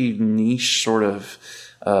pretty niche sort of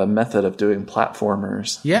method of doing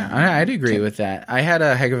platformers. Yeah, I'd agree with that. I had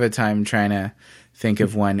a heck of a time trying to think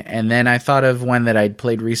of one. And then I thought of one that I'd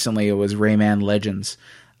played recently. It was Rayman Legends.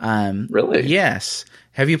 Really? Yes.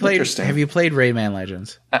 Have you played Rayman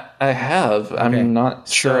Legends? I have. Okay. I'm not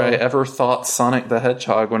sure I ever thought Sonic the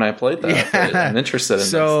Hedgehog when I played that. But I'm interested in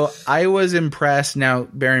this. So I was impressed. Now,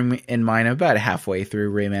 bearing in mind, I'm about halfway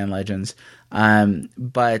through Rayman Legends.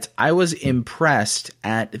 But I was impressed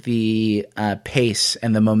at the pace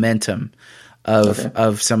and the momentum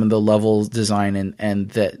of some of the level design and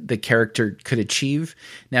that the character could achieve.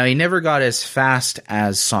 Now, he never got as fast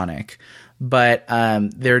as Sonic, but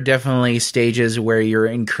there are definitely stages where you're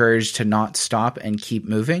encouraged to not stop and keep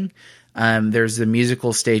moving. There's the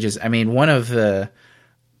musical stages. I mean, one of the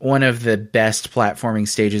best platforming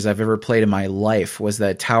stages I've ever played in my life was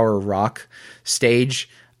the Tower Rock stage,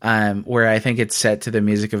 where I think it's set to the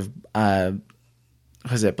music of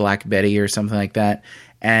was it Black Betty or something like that,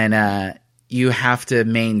 and you have to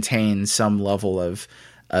maintain some level of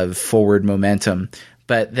forward momentum.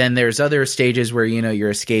 But then there's other stages where, you're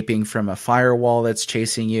escaping from a firewall that's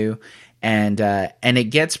chasing you, and it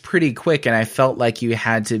gets pretty quick. And I felt like you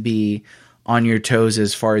had to be on your toes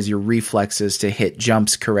as far as your reflexes to hit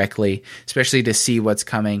jumps correctly, especially to see what's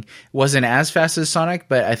coming. It wasn't as fast as Sonic,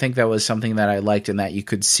 but I think that was something that I liked, in that you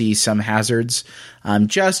could see some hazards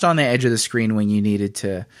just on the edge of the screen when you needed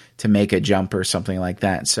to make a jump or something like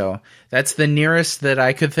that. So that's the nearest that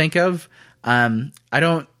I could think of.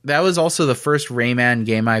 That was also the first Rayman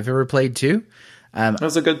game I've ever played too. That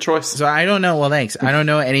was a good choice. So I don't know. Well, thanks. I don't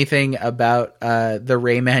know anything about the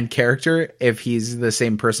Rayman character, if he's the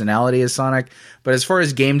same personality as Sonic. But as far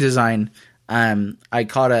as game design, I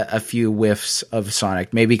caught a few whiffs of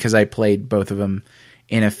Sonic, maybe because I played both of them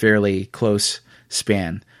in a fairly close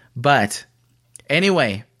span. But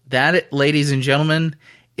anyway, that, ladies and gentlemen,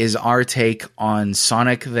 is our take on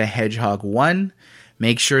Sonic the Hedgehog 1.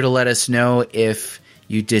 Make sure to let us know if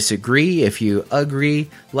you disagree, if you agree.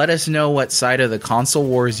 Let us know what side of the console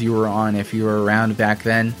wars you were on, if you were around back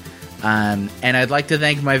then. And I'd like to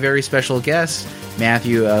thank my very special guest,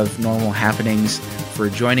 Matthew of Normal Happenings, for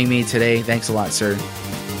joining me today. Thanks a lot, sir.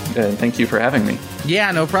 Thank you for having me.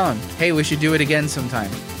 Yeah, no problem. Hey, we should do it again sometime.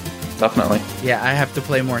 Definitely. Yeah, I have to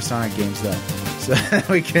play more Sonic games, though. So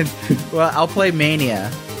we can... Well, I'll play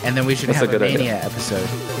Mania, and then we should have a Mania episode.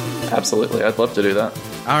 Absolutely. I'd love to do that.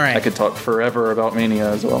 All right. I could talk forever about Mania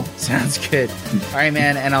as well. Sounds good. All right,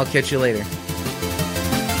 man, and I'll catch you later.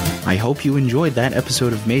 I hope you enjoyed that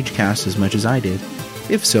episode of MageCast as much as I did.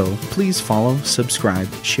 If so, please follow, subscribe,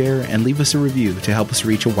 share, and leave us a review to help us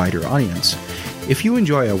reach a wider audience. If you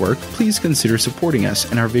enjoy our work, please consider supporting us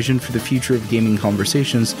and our vision for the future of gaming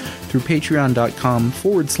conversations through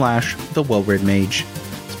patreon.com/The Well-Read Mage.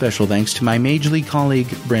 Special thanks to my Magely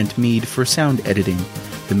colleague, Brent Mead, for sound editing.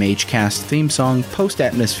 The MageCast theme song, Post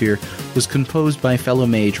Atmosphere, was composed by fellow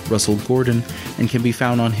mage Russell Gordon and can be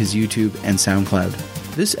found on his YouTube and SoundCloud.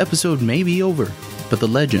 This episode may be over, but the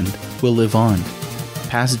legend will live on.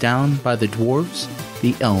 Passed down by the dwarves,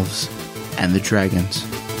 the elves, and the dragons.